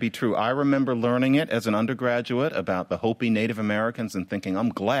that to be true. I remember learning it as an undergraduate about the Hopi Native Americans and thinking, I'm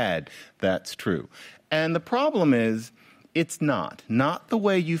glad that's true. And the problem is, it's not the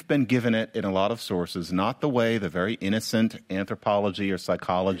way you've been given it in a lot of sources, not the way the very innocent anthropology or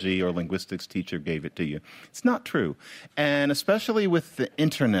psychology or linguistics teacher gave it to you. It's not true. And especially with the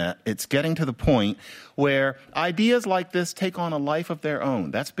internet, it's getting to the point where ideas like this take on a life of their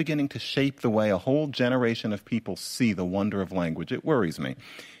own. That's beginning to shape the way a whole generation of people see the wonder of language. It worries me.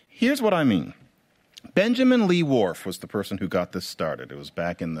 Here's what I mean. Benjamin Lee Whorf was the person who got this started. It was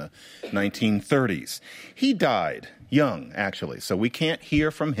back in the 1930s. He died young, actually, so we can't hear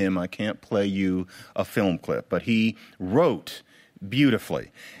from him. I can't play you a film clip, but he wrote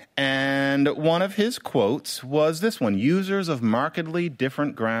beautifully. And one of his quotes was this one: users of markedly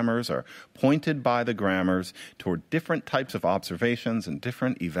different grammars are pointed by the grammars toward different types of observations and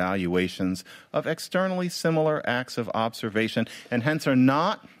different evaluations of externally similar acts of observation, and hence are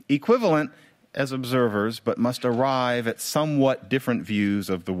not equivalent as observers, but must arrive at somewhat different views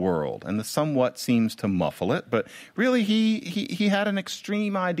of the world. And the somewhat seems to muffle it, but really he had an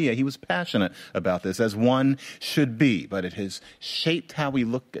extreme idea. He was passionate about this, as one should be, but it has shaped how we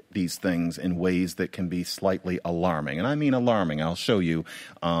look at these things in ways that can be slightly alarming. And I mean alarming. I'll show you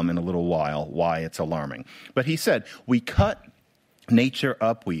in a little while why it's alarming. But he said, we cut nature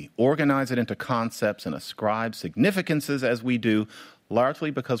up, we organize it into concepts and ascribe significances as we do,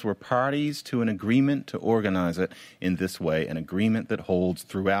 largely because we're parties to an agreement to organize it in this way, an agreement that holds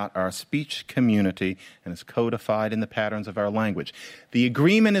throughout our speech community and is codified in the patterns of our language. The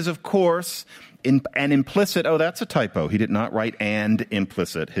agreement is, of course, an implicit. Oh, that's a typo. He did not write "and"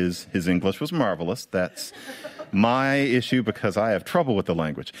 implicit. His English was marvelous. That's my issue because I have trouble with the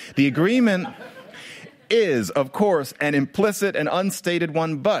language. The agreement is, of course, an implicit and unstated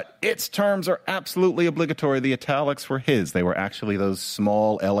one, but its terms are absolutely obligatory. The italics were his. They were actually those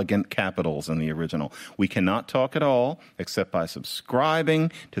small, elegant capitals in the original. We cannot talk at all except by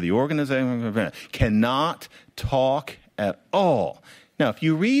subscribing to the organization of event. Cannot talk at all. Now, if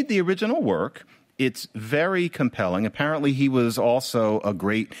you read the original work, it's very compelling. Apparently, he was also a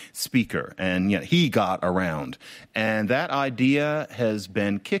great speaker, and yet he got around. And that idea has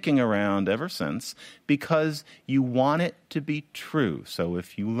been kicking around ever since because you want it to be true. So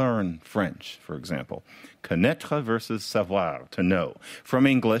if you learn French, for example, connaître versus savoir, to know. From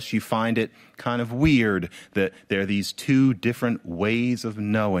English, you find it kind of weird that there are these two different ways of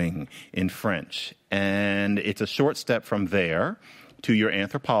knowing in French. And it's a short step from there to your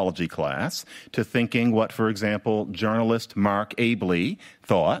anthropology class, to thinking what, for example, journalist Mark Abley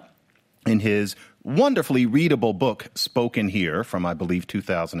thought in his wonderfully readable book, Spoken Here, from, I believe,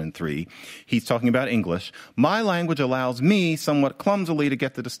 2003. He's talking about English. My language allows me, somewhat clumsily, to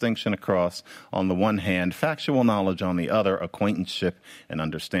get the distinction across. On the one hand, factual knowledge; on the other, acquaintanceship and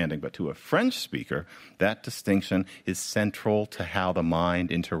understanding. But to a French speaker, that distinction is central to how the mind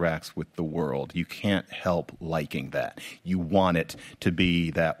interacts with the world. You can't help liking that. You want it to be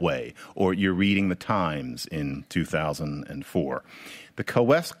that way. Or you're reading the Times in 2004. The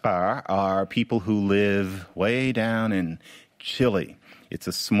Kaweskar are people who live way down in Chile. It's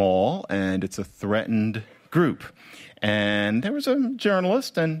a small and it's a threatened group. And there was a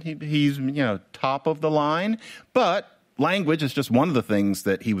journalist, and he's top of the line, but language is just one of the things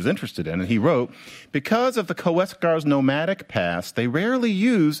that he was interested in. And he wrote, because of the Coescar's nomadic past, they rarely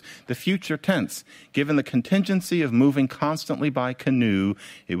use the future tense. Given the contingency of moving constantly by canoe,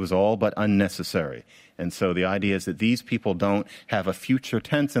 it was all but unnecessary. And so the idea is that these people don't have a future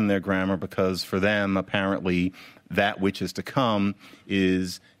tense in their grammar because for them, apparently, that which is to come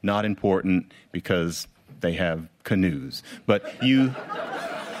is not important because they have canoes. But you...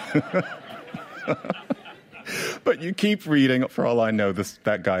 But you keep reading. For all I know,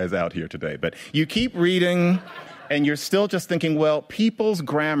 that guy is out here today. But you keep reading, and you're still just thinking, well, people's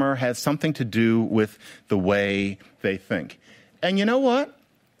grammar has something to do with the way they think. And you know what?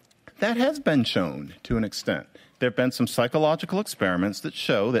 That has been shown to an extent. There have been some psychological experiments that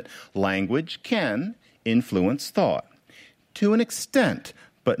show that language can influence thought to an extent,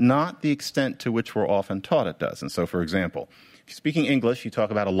 but not the extent to which we're often taught it does. And so, for example, if you're speaking English, you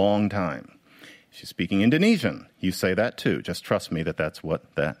talk about a long time. If you're speaking Indonesian, you say that too. Just trust me that that's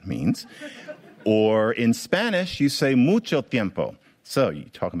what that means. Or in Spanish, you say mucho tiempo. So you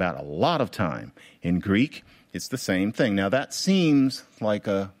talk about a lot of time. In Greek, it's the same thing. Now, that seems like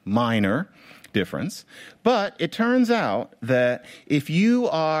a minor difference, but it turns out that if you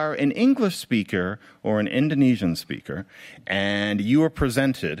are an English speaker or an Indonesian speaker and you are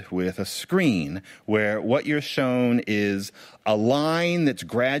presented with a screen where what you're shown is a line that's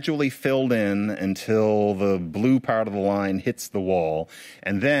gradually filled in until the blue part of the line hits the wall,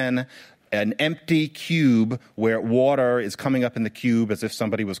 and then an empty cube where water is coming up in the cube as if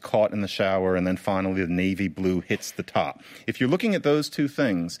somebody was caught in the shower, and then finally the navy blue hits the top. If you're looking at those two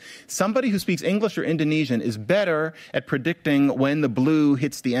things, somebody who speaks English or Indonesian is better at predicting when the blue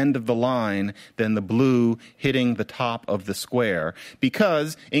hits the end of the line than the blue hitting the top of the square,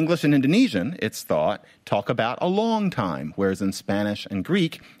 because English and Indonesian, it's thought, talk about a long time, whereas in Spanish and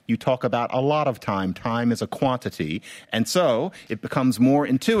Greek, you talk about a lot of time. Time is a quantity. And so it becomes more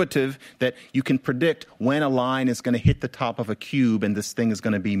intuitive that you can predict when a line is going to hit the top of a cube and this thing is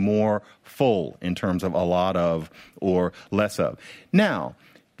going to be more full in terms of a lot of or less of. Now,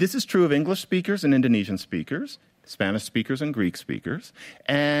 this is true of English speakers and Indonesian speakers, Spanish speakers and Greek speakers,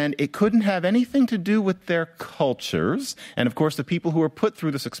 and it couldn't have anything to do with their cultures. And of course, the people who are put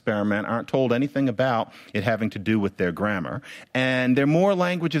through this experiment aren't told anything about it having to do with their grammar. And there are more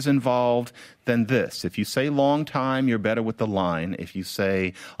languages involved than this. If you say long time, you're better with the line. If you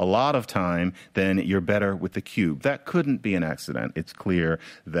say a lot of time, then you're better with the cube. That couldn't be an accident. It's clear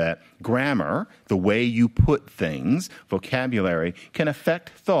that grammar, the way you put things, vocabulary, can affect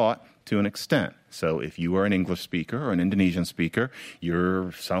thought to an extent. So if you are an English speaker or an Indonesian speaker,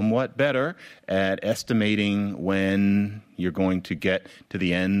 you're somewhat better at estimating when you're going to get to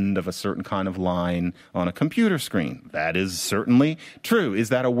the end of a certain kind of line on a computer screen. That is certainly true. Is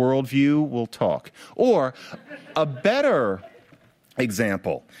that a worldview? We'll talk. Or a better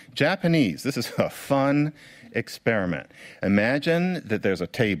example, Japanese. This is a fun experiment. Imagine that there's a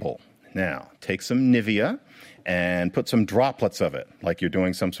table. Now, take some Nivea and put some droplets of it, like you're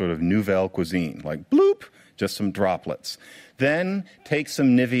doing some sort of nouvelle cuisine, like bloop, just some droplets. Then take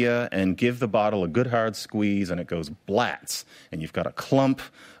some Nivea and give the bottle a good hard squeeze, and it goes blats, and you've got a clump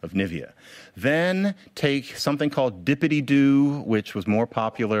of Nivea. Then take something called Dippity-Doo, which was more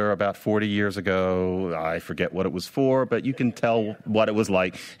popular about 40 years ago. I forget what it was for, but you can tell what it was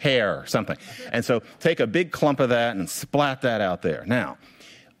like, hair, something. And so take a big clump of that and splat that out there. Now,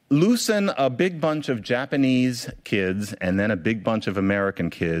 loosen a big bunch of Japanese kids and then a big bunch of American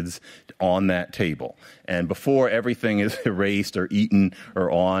kids on that table. And before everything is erased or eaten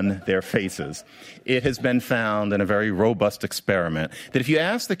or on their faces, it has been found in a very robust experiment that if you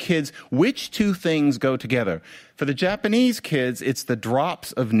ask the kids which two things go together, for the Japanese kids, it's the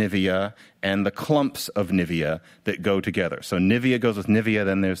drops of Nivea and the clumps of Nivea that go together. So Nivea goes with Nivea,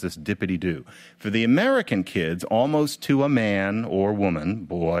 then there's this dippity-doo. For the American kids, almost to a man or woman,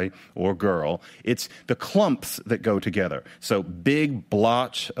 boy or girl, it's the clumps that go together. So big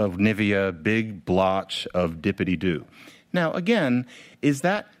blotch of Nivea, big blotch of dippity-doo. Now, again, is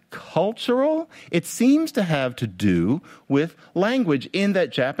that cultural? It seems to have to do with language, in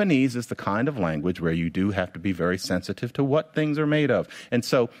that Japanese is the kind of language where you do have to be very sensitive to what things are made of. And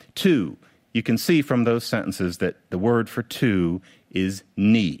so, two, you can see from those sentences that the word for two is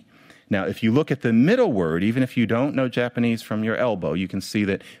ni. Now, if you look at the middle word, even if you don't know Japanese from your elbow, you can see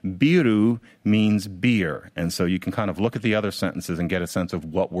that biru means beer. And so you can kind of look at the other sentences and get a sense of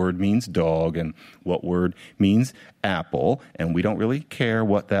what word means dog and what word means apple. And we don't really care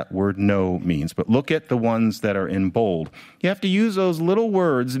what that word no means. But look at the ones that are in bold. You have to use those little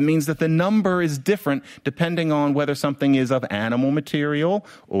words. It means that the number is different depending on whether something is of animal material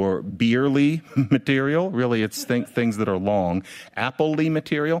or beerly material. Really, it's things that are long. Apple-ly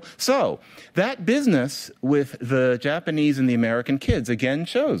material. So that business with the Japanese and the American kids again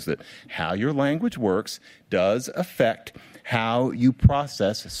shows that how your language works does affect how you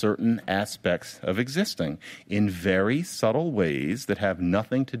process certain aspects of existing in very subtle ways that have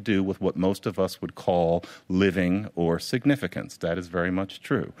nothing to do with what most of us would call living or significance. That is very much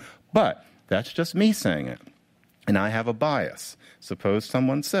true. But that's just me saying it. And I have a bias. Suppose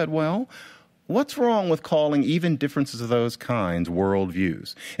someone said, well, what's wrong with calling even differences of those kinds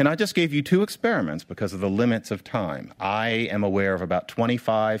worldviews? And I just gave you 2 experiments because of the limits of time. I am aware of about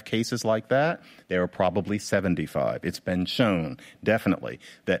 25 cases like that. There are probably 75. It's been shown, definitely,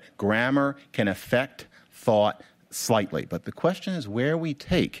 that grammar can affect thought slightly. But the question is where we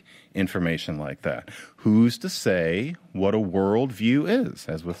take information like that. Who's to say what a worldview is?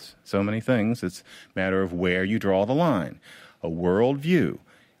 As with so many things, it's a matter of where you draw the line. A worldview.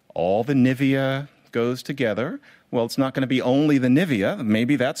 All the Nivea goes together. Well, it's not going to be only the Nivea.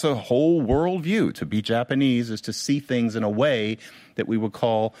 Maybe that's a whole worldview. To be Japanese is to see things in a way that we would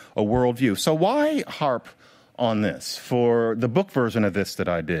call a worldview. So why harp on this? For the book version of this that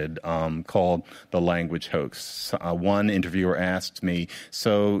I did called The Language Hoax, one interviewer asked me,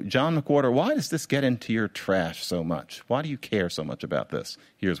 so John McWhorter, why does this get into your trash so much? Why do you care so much about this?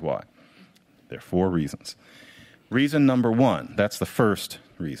 Here's why. There are 4 reasons. Reason number 1, that's the first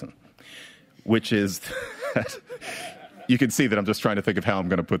reason, which is that you can see that I'm just trying to think of how I'm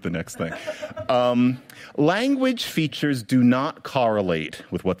going to put the next thing. Language features do not correlate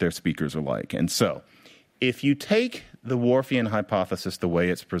with what their speakers are like. And so if you take the Whorfian hypothesis the way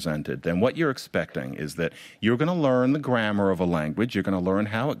it's presented, then what you're expecting is that you're going to learn the grammar of a language, you're going to learn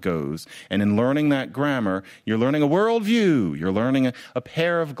how it goes, and in learning that grammar, you're learning a worldview, you're learning a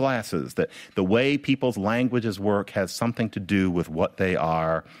pair of glasses, that the way people's languages work has something to do with what they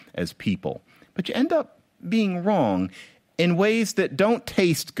are as people. But you end up being wrong in ways that don't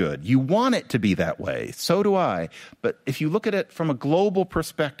taste good. You want it to be that way. So do I. But if you look at it from a global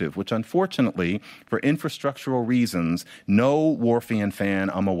perspective, which unfortunately, for infrastructural reasons, no Whorfian fan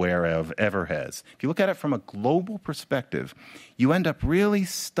I'm aware of ever has. If you look at it from a global perspective, you end up really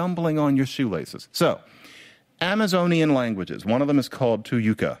stumbling on your shoelaces. So, Amazonian languages, one of them is called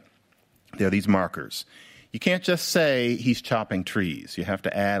Tuyuka. They're these markers. You can't just say he's chopping trees. You have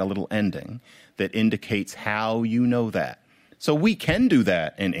to add a little ending that indicates how you know that. So we can do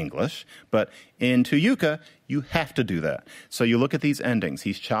that in English, but in Tuyuka, you have to do that. So you look at these endings.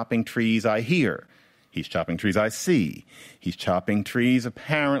 He's chopping trees, I hear. He's chopping trees, I see. He's chopping trees,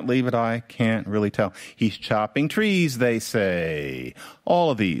 apparently, but I can't really tell. He's chopping trees, they say.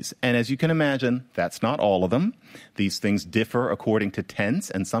 All of these. And as you can imagine, that's not all of them. These things differ according to tense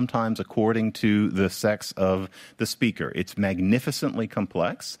and sometimes according to the sex of the speaker. It's magnificently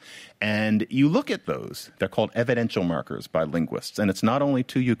complex. And you look at those. They're called evidential markers by linguists. And it's not only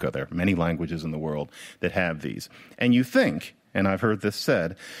Tuyuka. There are many languages in the world that have these. And you think, and I've heard this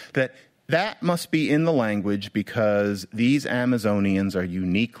said, that must be in the language because these Amazonians are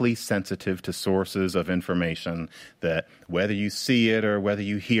uniquely sensitive to sources of information that, whether you see it or whether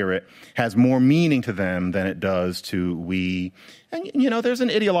you hear it, has more meaning to them than it does to we. And, you know, there's an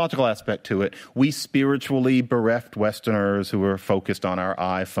ideological aspect to it. We spiritually bereft Westerners who are focused on our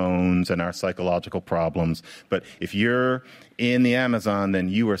iPhones and our psychological problems. But if you're in the Amazon, then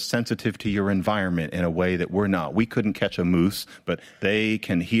you are sensitive to your environment in a way that we're not. We couldn't catch a moose, but they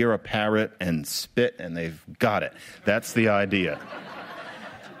can hear a parrot and spit, and they've got it. That's the idea.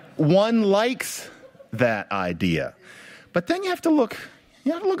 One likes that idea. But then you have to look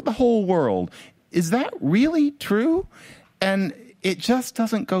at the whole world. Is that really true? And it just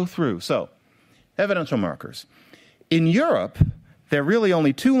doesn't go through. So, evidential markers. In Europe, there are really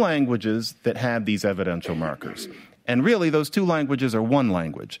only 2 languages that have these evidential markers. And really, those 2 languages are one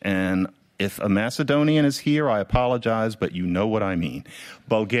language. And if a Macedonian is here, I apologize, but you know what I mean.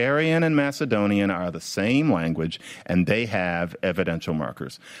 Bulgarian and Macedonian are the same language, and they have evidential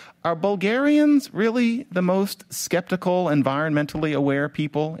markers. Are Bulgarians really the most skeptical, environmentally aware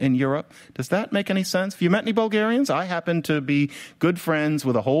people in Europe? Does that make any sense? Have you met any Bulgarians? I happen to be good friends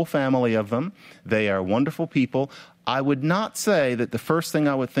with a whole family of them. They are wonderful people. I would not say that the first thing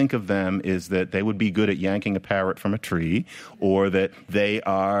I would think of them is that they would be good at yanking a parrot from a tree, or that they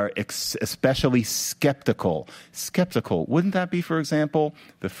are especially skeptical. Skeptical. Wouldn't that be, for example,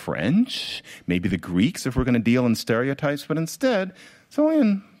 the French? Maybe the Greeks, if we're going to deal in stereotypes, but instead, it's only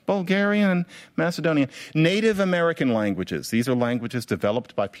in Bulgarian and Macedonian. Native American languages. These are languages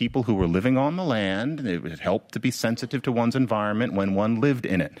developed by people who were living on the land. It helped to be sensitive to one's environment when one lived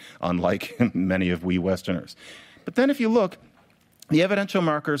in it, unlike many of we Westerners. But then if you look, the evidential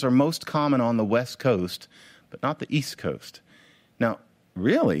markers are most common on the West Coast, but not the East Coast. Now,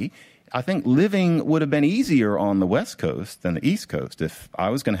 really, I think living would have been easier on the West Coast than the East Coast. If I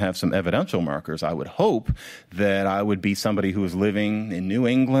was going to have some evidential markers, I would hope that I would be somebody who is living in New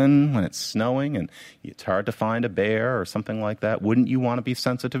England when it's snowing and it's hard to find a bear or something like that. Wouldn't you want to be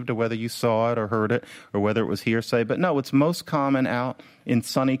sensitive to whether you saw it or heard it or whether it was hearsay? But no, it's most common out in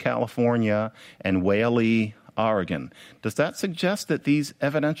sunny California and whaley Oregon. Does that suggest that these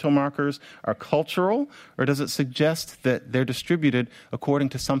evidential markers are cultural, or does it suggest that they're distributed according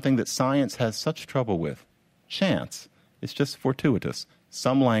to something that science has such trouble with? Chance. It's just fortuitous.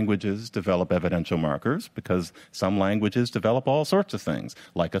 Some languages develop evidential markers because some languages develop all sorts of things,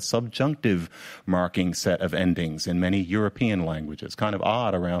 like a subjunctive marking set of endings in many European languages. Kind of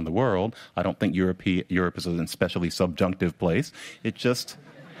odd around the world. I don't think Europe is an especially subjunctive place. It just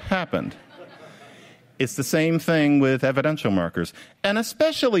happened. It's the same thing with evidential markers, and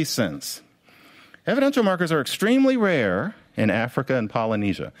especially since evidential markers are extremely rare in Africa and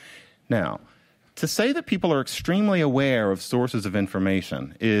Polynesia. Now, to say that people are extremely aware of sources of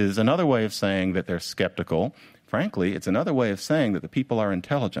information is another way of saying that they're skeptical. Frankly, it's another way of saying that the people are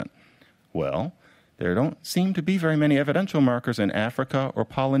intelligent. Well, there don't seem to be very many evidential markers in Africa or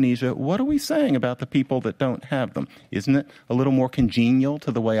Polynesia. What are we saying about the people that don't have them? Isn't it a little more congenial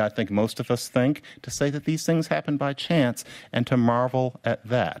to the way I think most of us think to say that these things happen by chance and to marvel at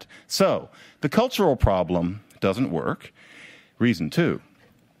that? So, the cultural problem doesn't work. Reason 2.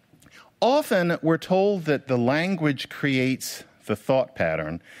 Often we're told that the language creates the thought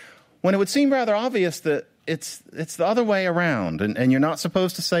pattern when it would seem rather obvious that it's the other way around, and you're not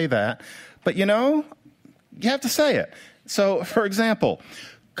supposed to say that. But, you have to say it. So, for example,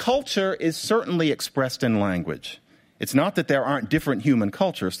 culture is certainly expressed in language. It's not that there aren't different human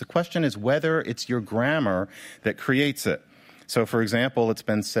cultures. The question is whether it's your grammar that creates it. So, for example, it's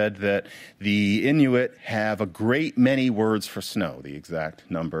been said that the Inuit have a great many words for snow. The exact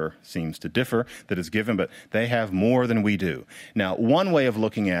number seems to differ that is given, but they have more than we do. Now, one way of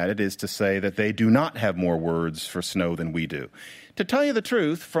looking at it is to say that they do not have more words for snow than we do. To tell you the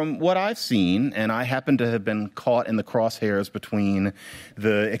truth, from what I've seen, and I happen to have been caught in the crosshairs between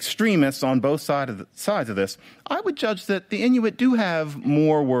the extremists on both sides of this, I would judge that the Inuit do have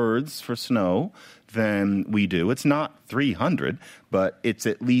more words for snow than we do. It's not 300, but it's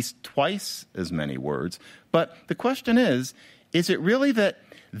at least twice as many words. But the question is it really that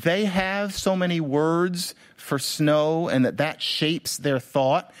they have so many words for snow and that shapes their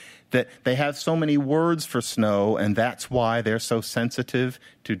thought? That they have so many words for snow, and that's why they're so sensitive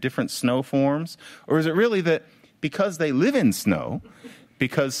to different snow forms? Or is it really that because they live in snow,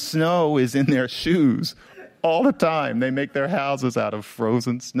 because snow is in their shoes all the time, they make their houses out of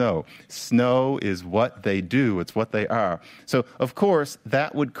frozen snow? Snow is what they do. It's what they are. So, of course,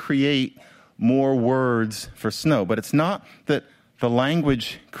 that would create more words for snow. But it's not that the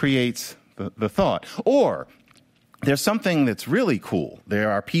language creates the thought. Or there's something that's really cool.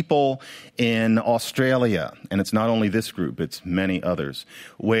 There are people in Australia, and it's not only this group, it's many others,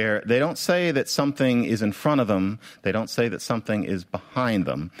 where they don't say that something is in front of them. They don't say that something is behind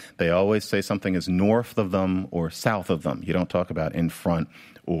them. They always say something is north of them or south of them. You don't talk about in front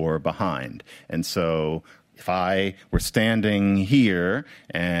or behind. And so if I were standing here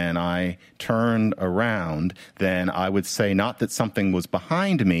and I turned around, then I would say not that something was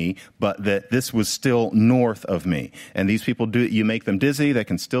behind me, but that this was still north of me. And these people do it. You make them dizzy. They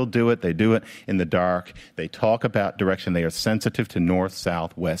can still do it. They do it in the dark. They talk about direction. They are sensitive to north,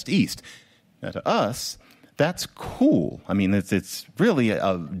 south, west, east. Now, to us, that's cool. I mean, it's really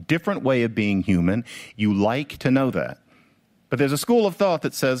a different way of being human. You like to know that. But there's a school of thought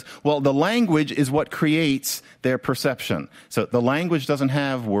that says, well, the language is what creates their perception. So the language doesn't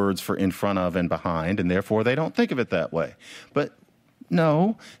have words for in front of and behind, and therefore they don't think of it that way. But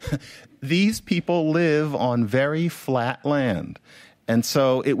no, these people live on very flat land. And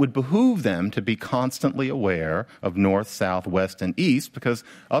so it would behoove them to be constantly aware of north, south, west, and east, because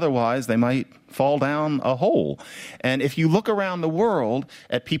otherwise they might fall down a hole. And if you look around the world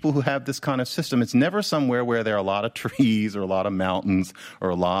at people who have this kind of system, it's never somewhere where there are a lot of trees or a lot of mountains or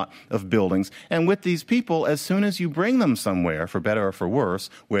a lot of buildings. And with these people, as soon as you bring them somewhere, for better or for worse,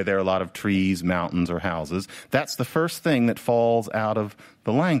 where there are a lot of trees, mountains, or houses, that's the first thing that falls out of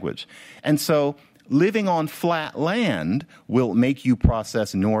the language. And so living on flat land will make you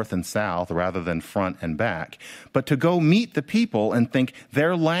process north and south rather than front and back. But to go meet the people and think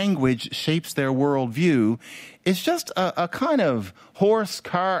their language shapes their worldview is just a kind of horse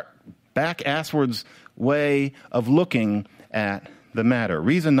cart back asswards way of looking at the matter.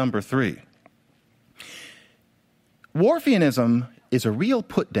 Reason number 3. Whorfianism is a real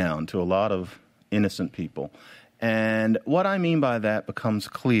put down to a lot of innocent people. And what I mean by that becomes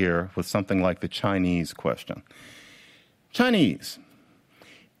clear with something like the Chinese question. Chinese,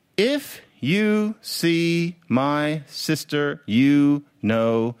 if you see my sister, you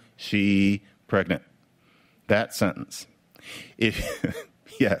know she pregnant. That sentence.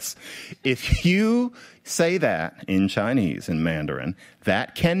 Yes, if you say that in Chinese, in Mandarin,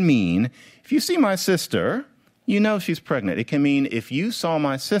 that can mean, if you see my sister, you know she's pregnant. It can mean, if you saw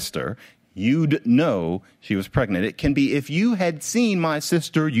my sister, you'd know she was pregnant. It can be, if you had seen my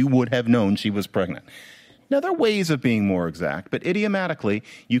sister, you would have known she was pregnant. Now, there are ways of being more exact, but idiomatically,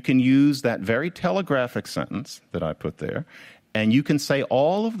 you can use that very telegraphic sentence that I put there, and you can say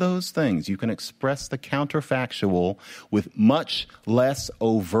all of those things. You can express the counterfactual with much less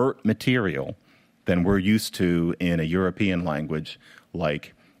overt material than we're used to in a European language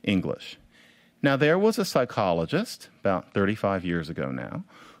like English. Now, there was a psychologist about 35 years ago now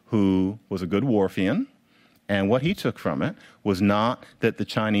who was a good Whorfian, and what he took from it was not that the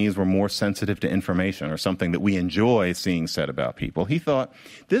Chinese were more sensitive to information or something that we enjoy seeing said about people. He thought,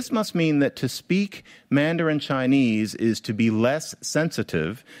 this must mean that to speak Mandarin Chinese is to be less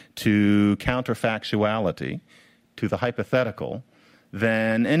sensitive to counterfactuality, to the hypothetical,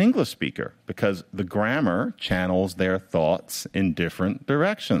 than an English speaker, because the grammar channels their thoughts in different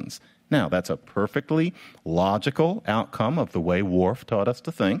directions. Now, that's a perfectly logical outcome of the way Whorf taught us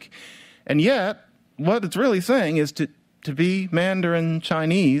to think. And yet, what it's really saying is to be Mandarin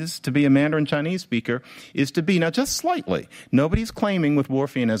Chinese, to be a Mandarin Chinese speaker, is to be, now just slightly, nobody's claiming with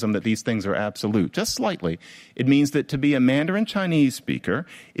Whorfianism that these things are absolute, just slightly. It means that to be a Mandarin Chinese speaker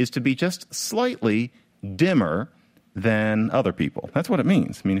is to be just slightly dimmer than other people. That's what it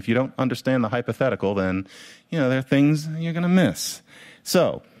means. I mean, if you don't understand the hypothetical, then, there are things you're going to miss.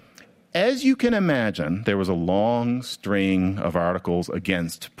 So, as you can imagine, there was a long string of articles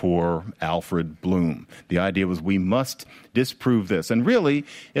against poor Alfred Bloom. The idea was we must disprove this. And really,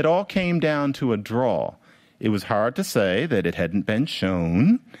 it all came down to a draw. It was hard to say that it hadn't been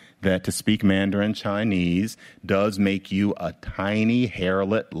shown that to speak Mandarin Chinese does make you a tiny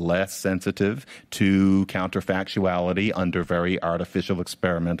hairlet less sensitive to counterfactuality under very artificial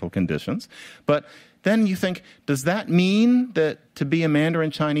experimental conditions. But then you think, does that mean that to be a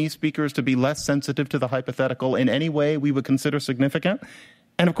Mandarin Chinese speaker is to be less sensitive to the hypothetical in any way we would consider significant?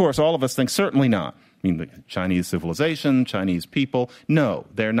 And of course, all of us think certainly not. I mean, the Chinese civilization, Chinese people, no,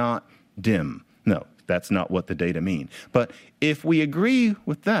 they're not dim. No, that's not what the data mean. But if we agree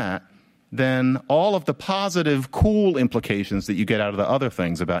with that, then all of the positive, cool implications that you get out of the other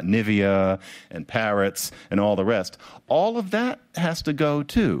things about Nivea and parrots and all the rest, all of that has to go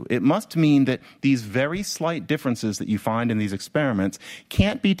too. It must mean that these very slight differences that you find in these experiments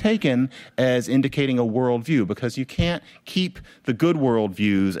can't be taken as indicating a worldview, because you can't keep the good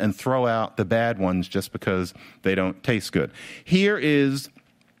worldviews and throw out the bad ones just because they don't taste good. Here is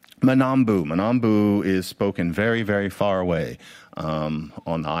Manambu. Manambu is spoken very, very far away on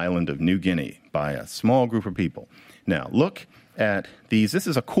the island of New Guinea by a small group of people. Now, look at these. This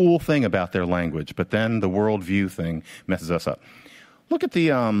is a cool thing about their language, but then the worldview thing messes us up. Look at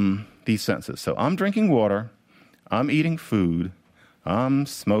these sentences. So, I'm drinking water, I'm eating food, I'm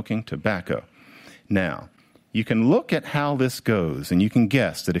smoking tobacco. Now, you can look at how this goes, and you can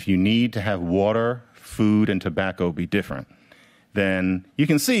guess that if you need to have water, food, and tobacco be different, then you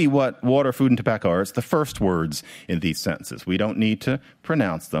can see what water, food, and tobacco are. It's the first words in these sentences. We don't need to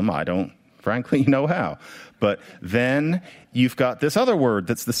pronounce them. I don't, frankly, know how. But then you've got this other word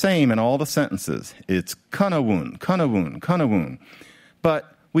that's the same in all the sentences. It's kanawun, kanawun, kanawun.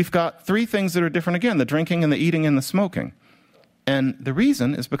 But we've got three things that are different again, the drinking and the eating and the smoking. And the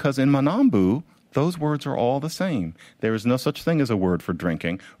reason is because in Manambu, those words are all the same. There is no such thing as a word for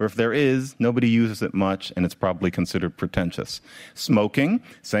drinking, or if there is, nobody uses it much, and it's probably considered pretentious. Smoking,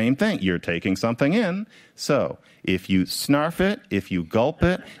 same thing. You're taking something in. So if you snarf it, if you gulp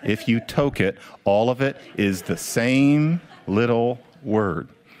it, if you toke it, all of it is the same little word.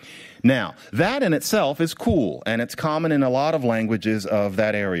 Now, that in itself is cool, and it's common in a lot of languages of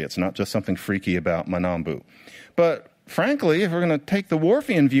that area. It's not just something freaky about Manambu. But frankly, if we're going to take the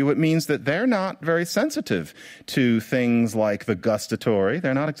Whorfian view, it means that they're not very sensitive to things like the gustatory.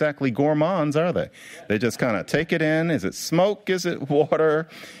 They're not exactly gourmands, are they? They just kind of take it in. Is it smoke? Is it water?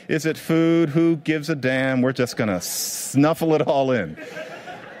 Is it food? Who gives a damn? We're just going to snuffle it all in.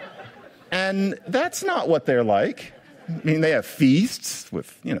 And that's not what they're like. I mean, they have feasts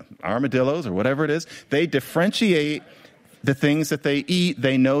with, armadillos or whatever it is. They differentiate the things that they eat.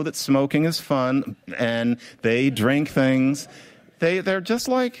 They know that smoking is fun, and they drink things. They're just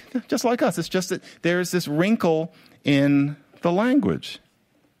like us. It's just that there's this wrinkle in the language.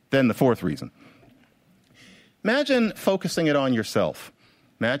 Then the fourth reason. Imagine focusing it on yourself.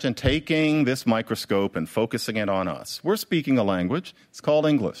 Imagine taking this microscope and focusing it on us. We're speaking a language. It's called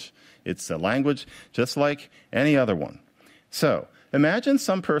English. It's a language just like any other one. So, imagine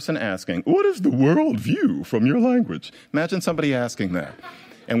some person asking, what is the world view from your language? Imagine somebody asking that.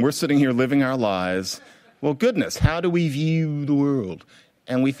 And we're sitting here living our lives. Well, goodness, how do we view the world?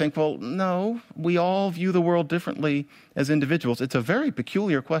 And we think, well, no, we all view the world differently as individuals. It's a very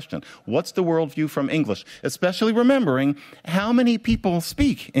peculiar question. What's the world view from English? Especially remembering how many people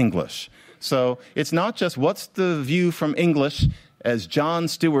speak English. So it's not just what's the view from English as John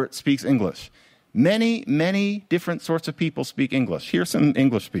Stewart speaks English. Many, many different sorts of people speak English. Here's some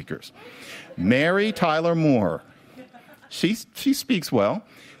English speakers. Mary Tyler Moore. She speaks well.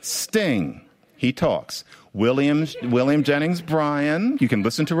 Sting. He talks. William Jennings Bryan. You can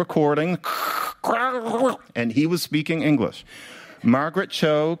listen to recording. And he was speaking English. Margaret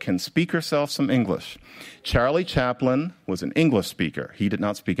Cho can speak herself some English. Charlie Chaplin was an English speaker. He did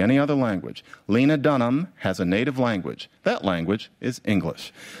not speak any other language. Lena Dunham has a native language. That language is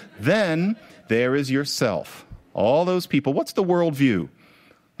English. Then there is yourself. All those people. What's the worldview?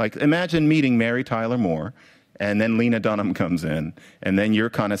 Like, imagine meeting Mary Tyler Moore, and then Lena Dunham comes in, and then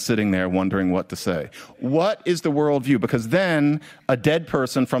you're kind of sitting there wondering what to say. What is the worldview? Because then a dead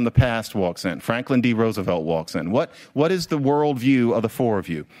person from the past walks in. Franklin D. Roosevelt walks in. What is the worldview of the four of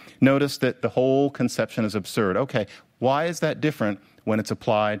you? Notice that the whole conception is absurd. Okay, why is that different when it's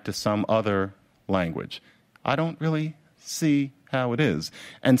applied to some other language? I don't really see how it is.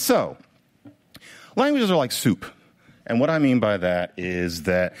 And so, languages are like soup. And what I mean by that is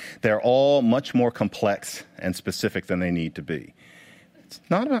that they're all much more complex and specific than they need to be. It's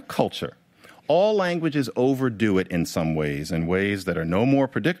not about culture. All languages overdo it in some ways, in ways that are no more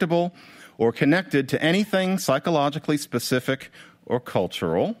predictable or connected to anything psychologically specific or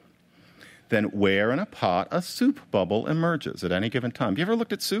cultural than where in a pot a soup bubble emerges at any given time. Have you ever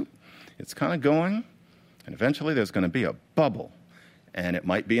looked at soup? It's kind of going, and eventually there's going to be a bubble. And it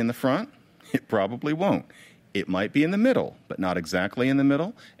might be in the front. It probably won't. It might be in the middle, but not exactly in the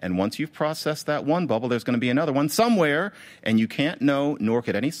middle. And once you've processed that one bubble, there's going to be another one somewhere, and you can't know, nor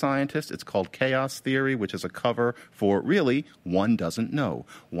could any scientist. It's called chaos theory, which is a cover for really one doesn't know.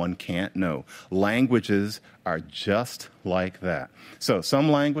 One can't know. Languages are just like that. So some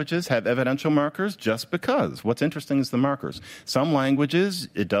languages have evidential markers just because. What's interesting is the markers. Some languages,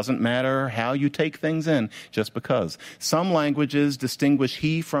 it doesn't matter how you take things in, just because. Some languages distinguish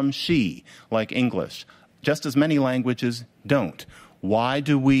he from she, like English. Just as many languages don't. Why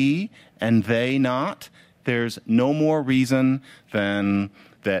do we and they not? There's no more reason than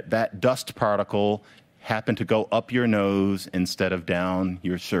that dust particle happened to go up your nose instead of down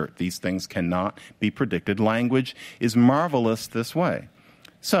your shirt. These things cannot be predicted. Language is marvelous this way.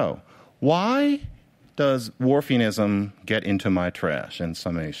 So, why does Whorfianism get into my trash in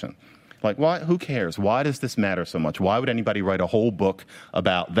summation? Like, why? Who cares? Why does this matter so much? Why would anybody write a whole book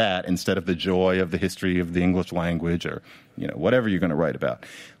about that instead of the joy of the history of the English language or, whatever you're going to write about?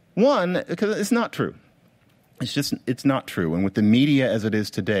 One, because it's not true. It's not true. And with the media as it is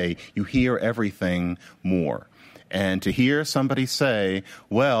today, you hear everything more. And to hear somebody say,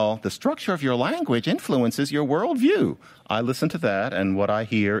 well, the structure of your language influences your worldview. I listen to that, and what I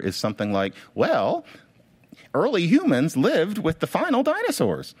hear is something like, well, early humans lived with the final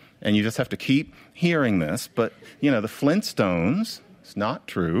dinosaurs. And you just have to keep hearing this. But, the Flintstones, it's not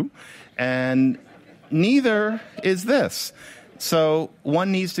true. And neither is this. So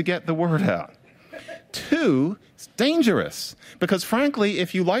one needs to get the word out. Two, It's dangerous because, frankly,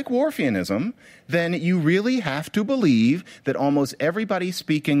 if you like Whorfianism, then you really have to believe that almost everybody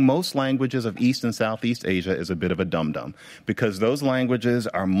speaking most languages of East and Southeast Asia is a bit of a dum-dum because those languages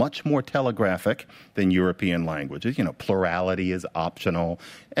are much more telegraphic than European languages. Plurality is optional.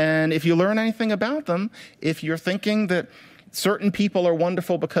 And if you learn anything about them, if you're thinking that certain people are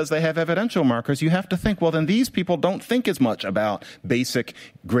wonderful because they have evidential markers, you have to think, well, then these people don't think as much about basic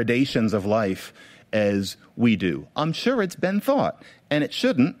gradations of life as we do. I'm sure it's been thought, and it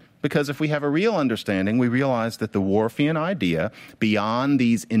shouldn't, because if we have a real understanding, we realize that the Whorfian idea, beyond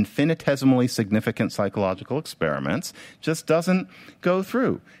these infinitesimally significant psychological experiments, just doesn't go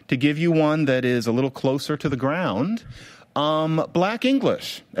through. To give you one that is a little closer to the ground, Black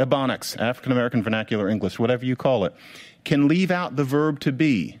English, Ebonics, African American Vernacular English, whatever you call it, can leave out the verb to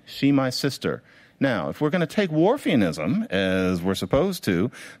be, she, my sister. Now, if we're going to take Whorfianism, as we're supposed to,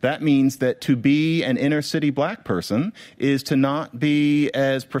 that means that to be an inner-city black person is to not be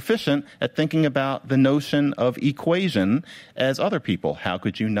as proficient at thinking about the notion of equation as other people. How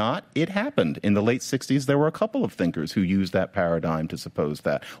could you not? It happened. In the late 60s, there were a couple of thinkers who used that paradigm to suppose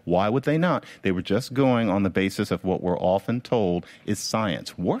that. Why would they not? They were just going on the basis of what we're often told is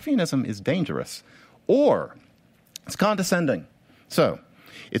science. Whorfianism is dangerous, or it's condescending. So,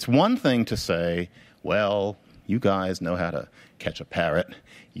 it's one thing to say, well, you guys know how to catch a parrot.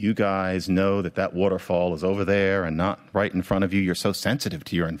 You guys know that waterfall is over there and not right in front of you. You're so sensitive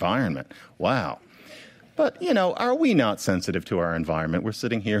to your environment. Wow. But, are we not sensitive to our environment? We're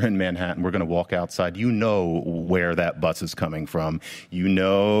sitting here in Manhattan. We're going to walk outside. You know where that bus is coming from. You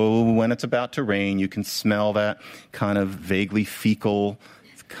know when it's about to rain. You can smell that kind of vaguely fecal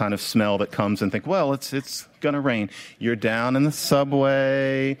kind of smell that comes and think, well, it's going to rain. You're down in the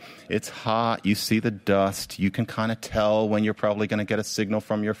subway. It's hot. You see the dust. You can kind of tell when you're probably going to get a signal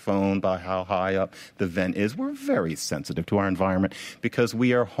from your phone by how high up the vent is. We're very sensitive to our environment because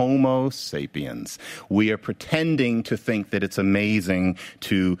we are Homo sapiens. We are pretending to think that it's amazing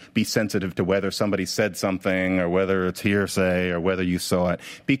to be sensitive to whether somebody said something or whether it's hearsay or whether you saw it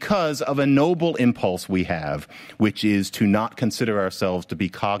because of a noble impulse we have, which is to not consider ourselves to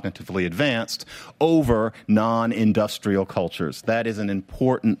be cognitively advanced over non-industrial cultures. That is an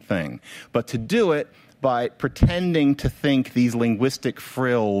important thing. But to do it by pretending to think these linguistic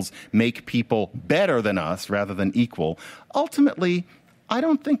frills make people better than us rather than equal, ultimately, I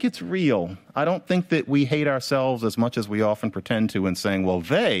don't think it's real. I don't think that we hate ourselves as much as we often pretend to in saying, well,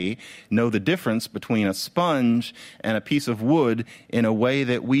 they know the difference between a sponge and a piece of wood in a way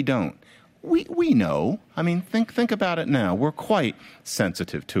that we don't. We know. I mean, think about it now. We're quite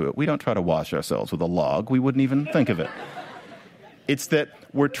sensitive to it. We don't try to wash ourselves with a log. We wouldn't even think of it. It's that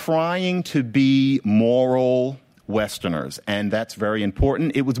we're trying to be moral Westerners, and that's very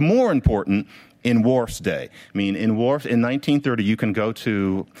important. It was more important in Worf's day. I mean, in 1930, you can go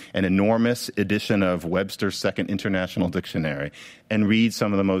to an enormous edition of Webster's Second International Dictionary and read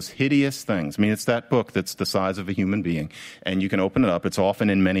some of the most hideous things. I mean, it's that book that's the size of a human being, and you can open it up. It's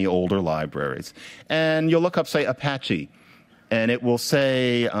often in many older libraries. And you'll look up, say, Apache, and it will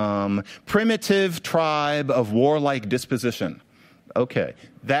say, primitive tribe of warlike disposition. Okay,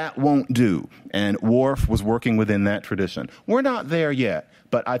 that won't do. And Worf was working within that tradition. We're not there yet,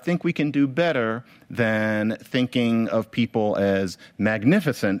 but I think we can do better than thinking of people as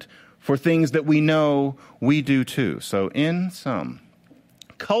magnificent for things that we know we do too. So in sum,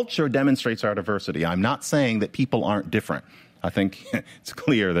 culture demonstrates our diversity. I'm not saying that people aren't different. I think it's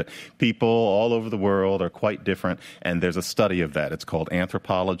clear that people all over the world are quite different, and there's a study of that. It's called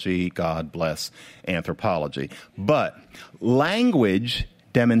anthropology. God bless anthropology. But language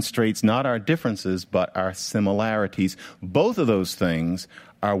demonstrates not our differences, but our similarities. Both of those things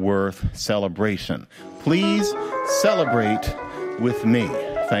are worth celebration. Please celebrate with me.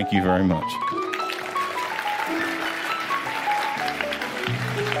 Thank you very much.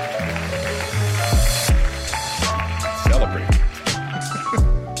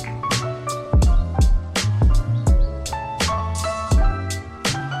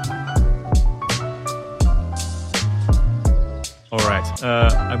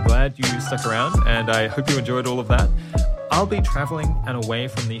 I'm glad you stuck around, and I hope you enjoyed all of that. I'll be traveling and away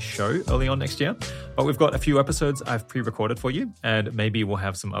from the show early on next year, but we've got a few episodes I've pre-recorded for you, and maybe we'll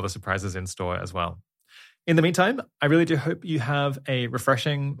have some other surprises in store as well. In the meantime, I really do hope you have a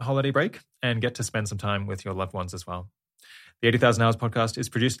refreshing holiday break and get to spend some time with your loved ones as well. The 80,000 Hours podcast is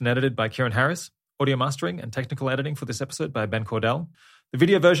produced and edited by Kieran Harris, audio mastering and technical editing for this episode by Ben Cordell. The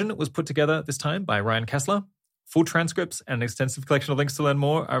video version was put together this time by Ryan Kessler. Full transcripts and an extensive collection of links to learn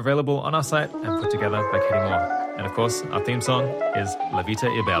more are available on our site and put together by Katie Moore. And of course, our theme song is La Vita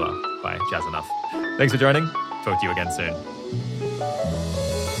e Bella by Jazz Enough. Thanks for joining. Talk to you again soon.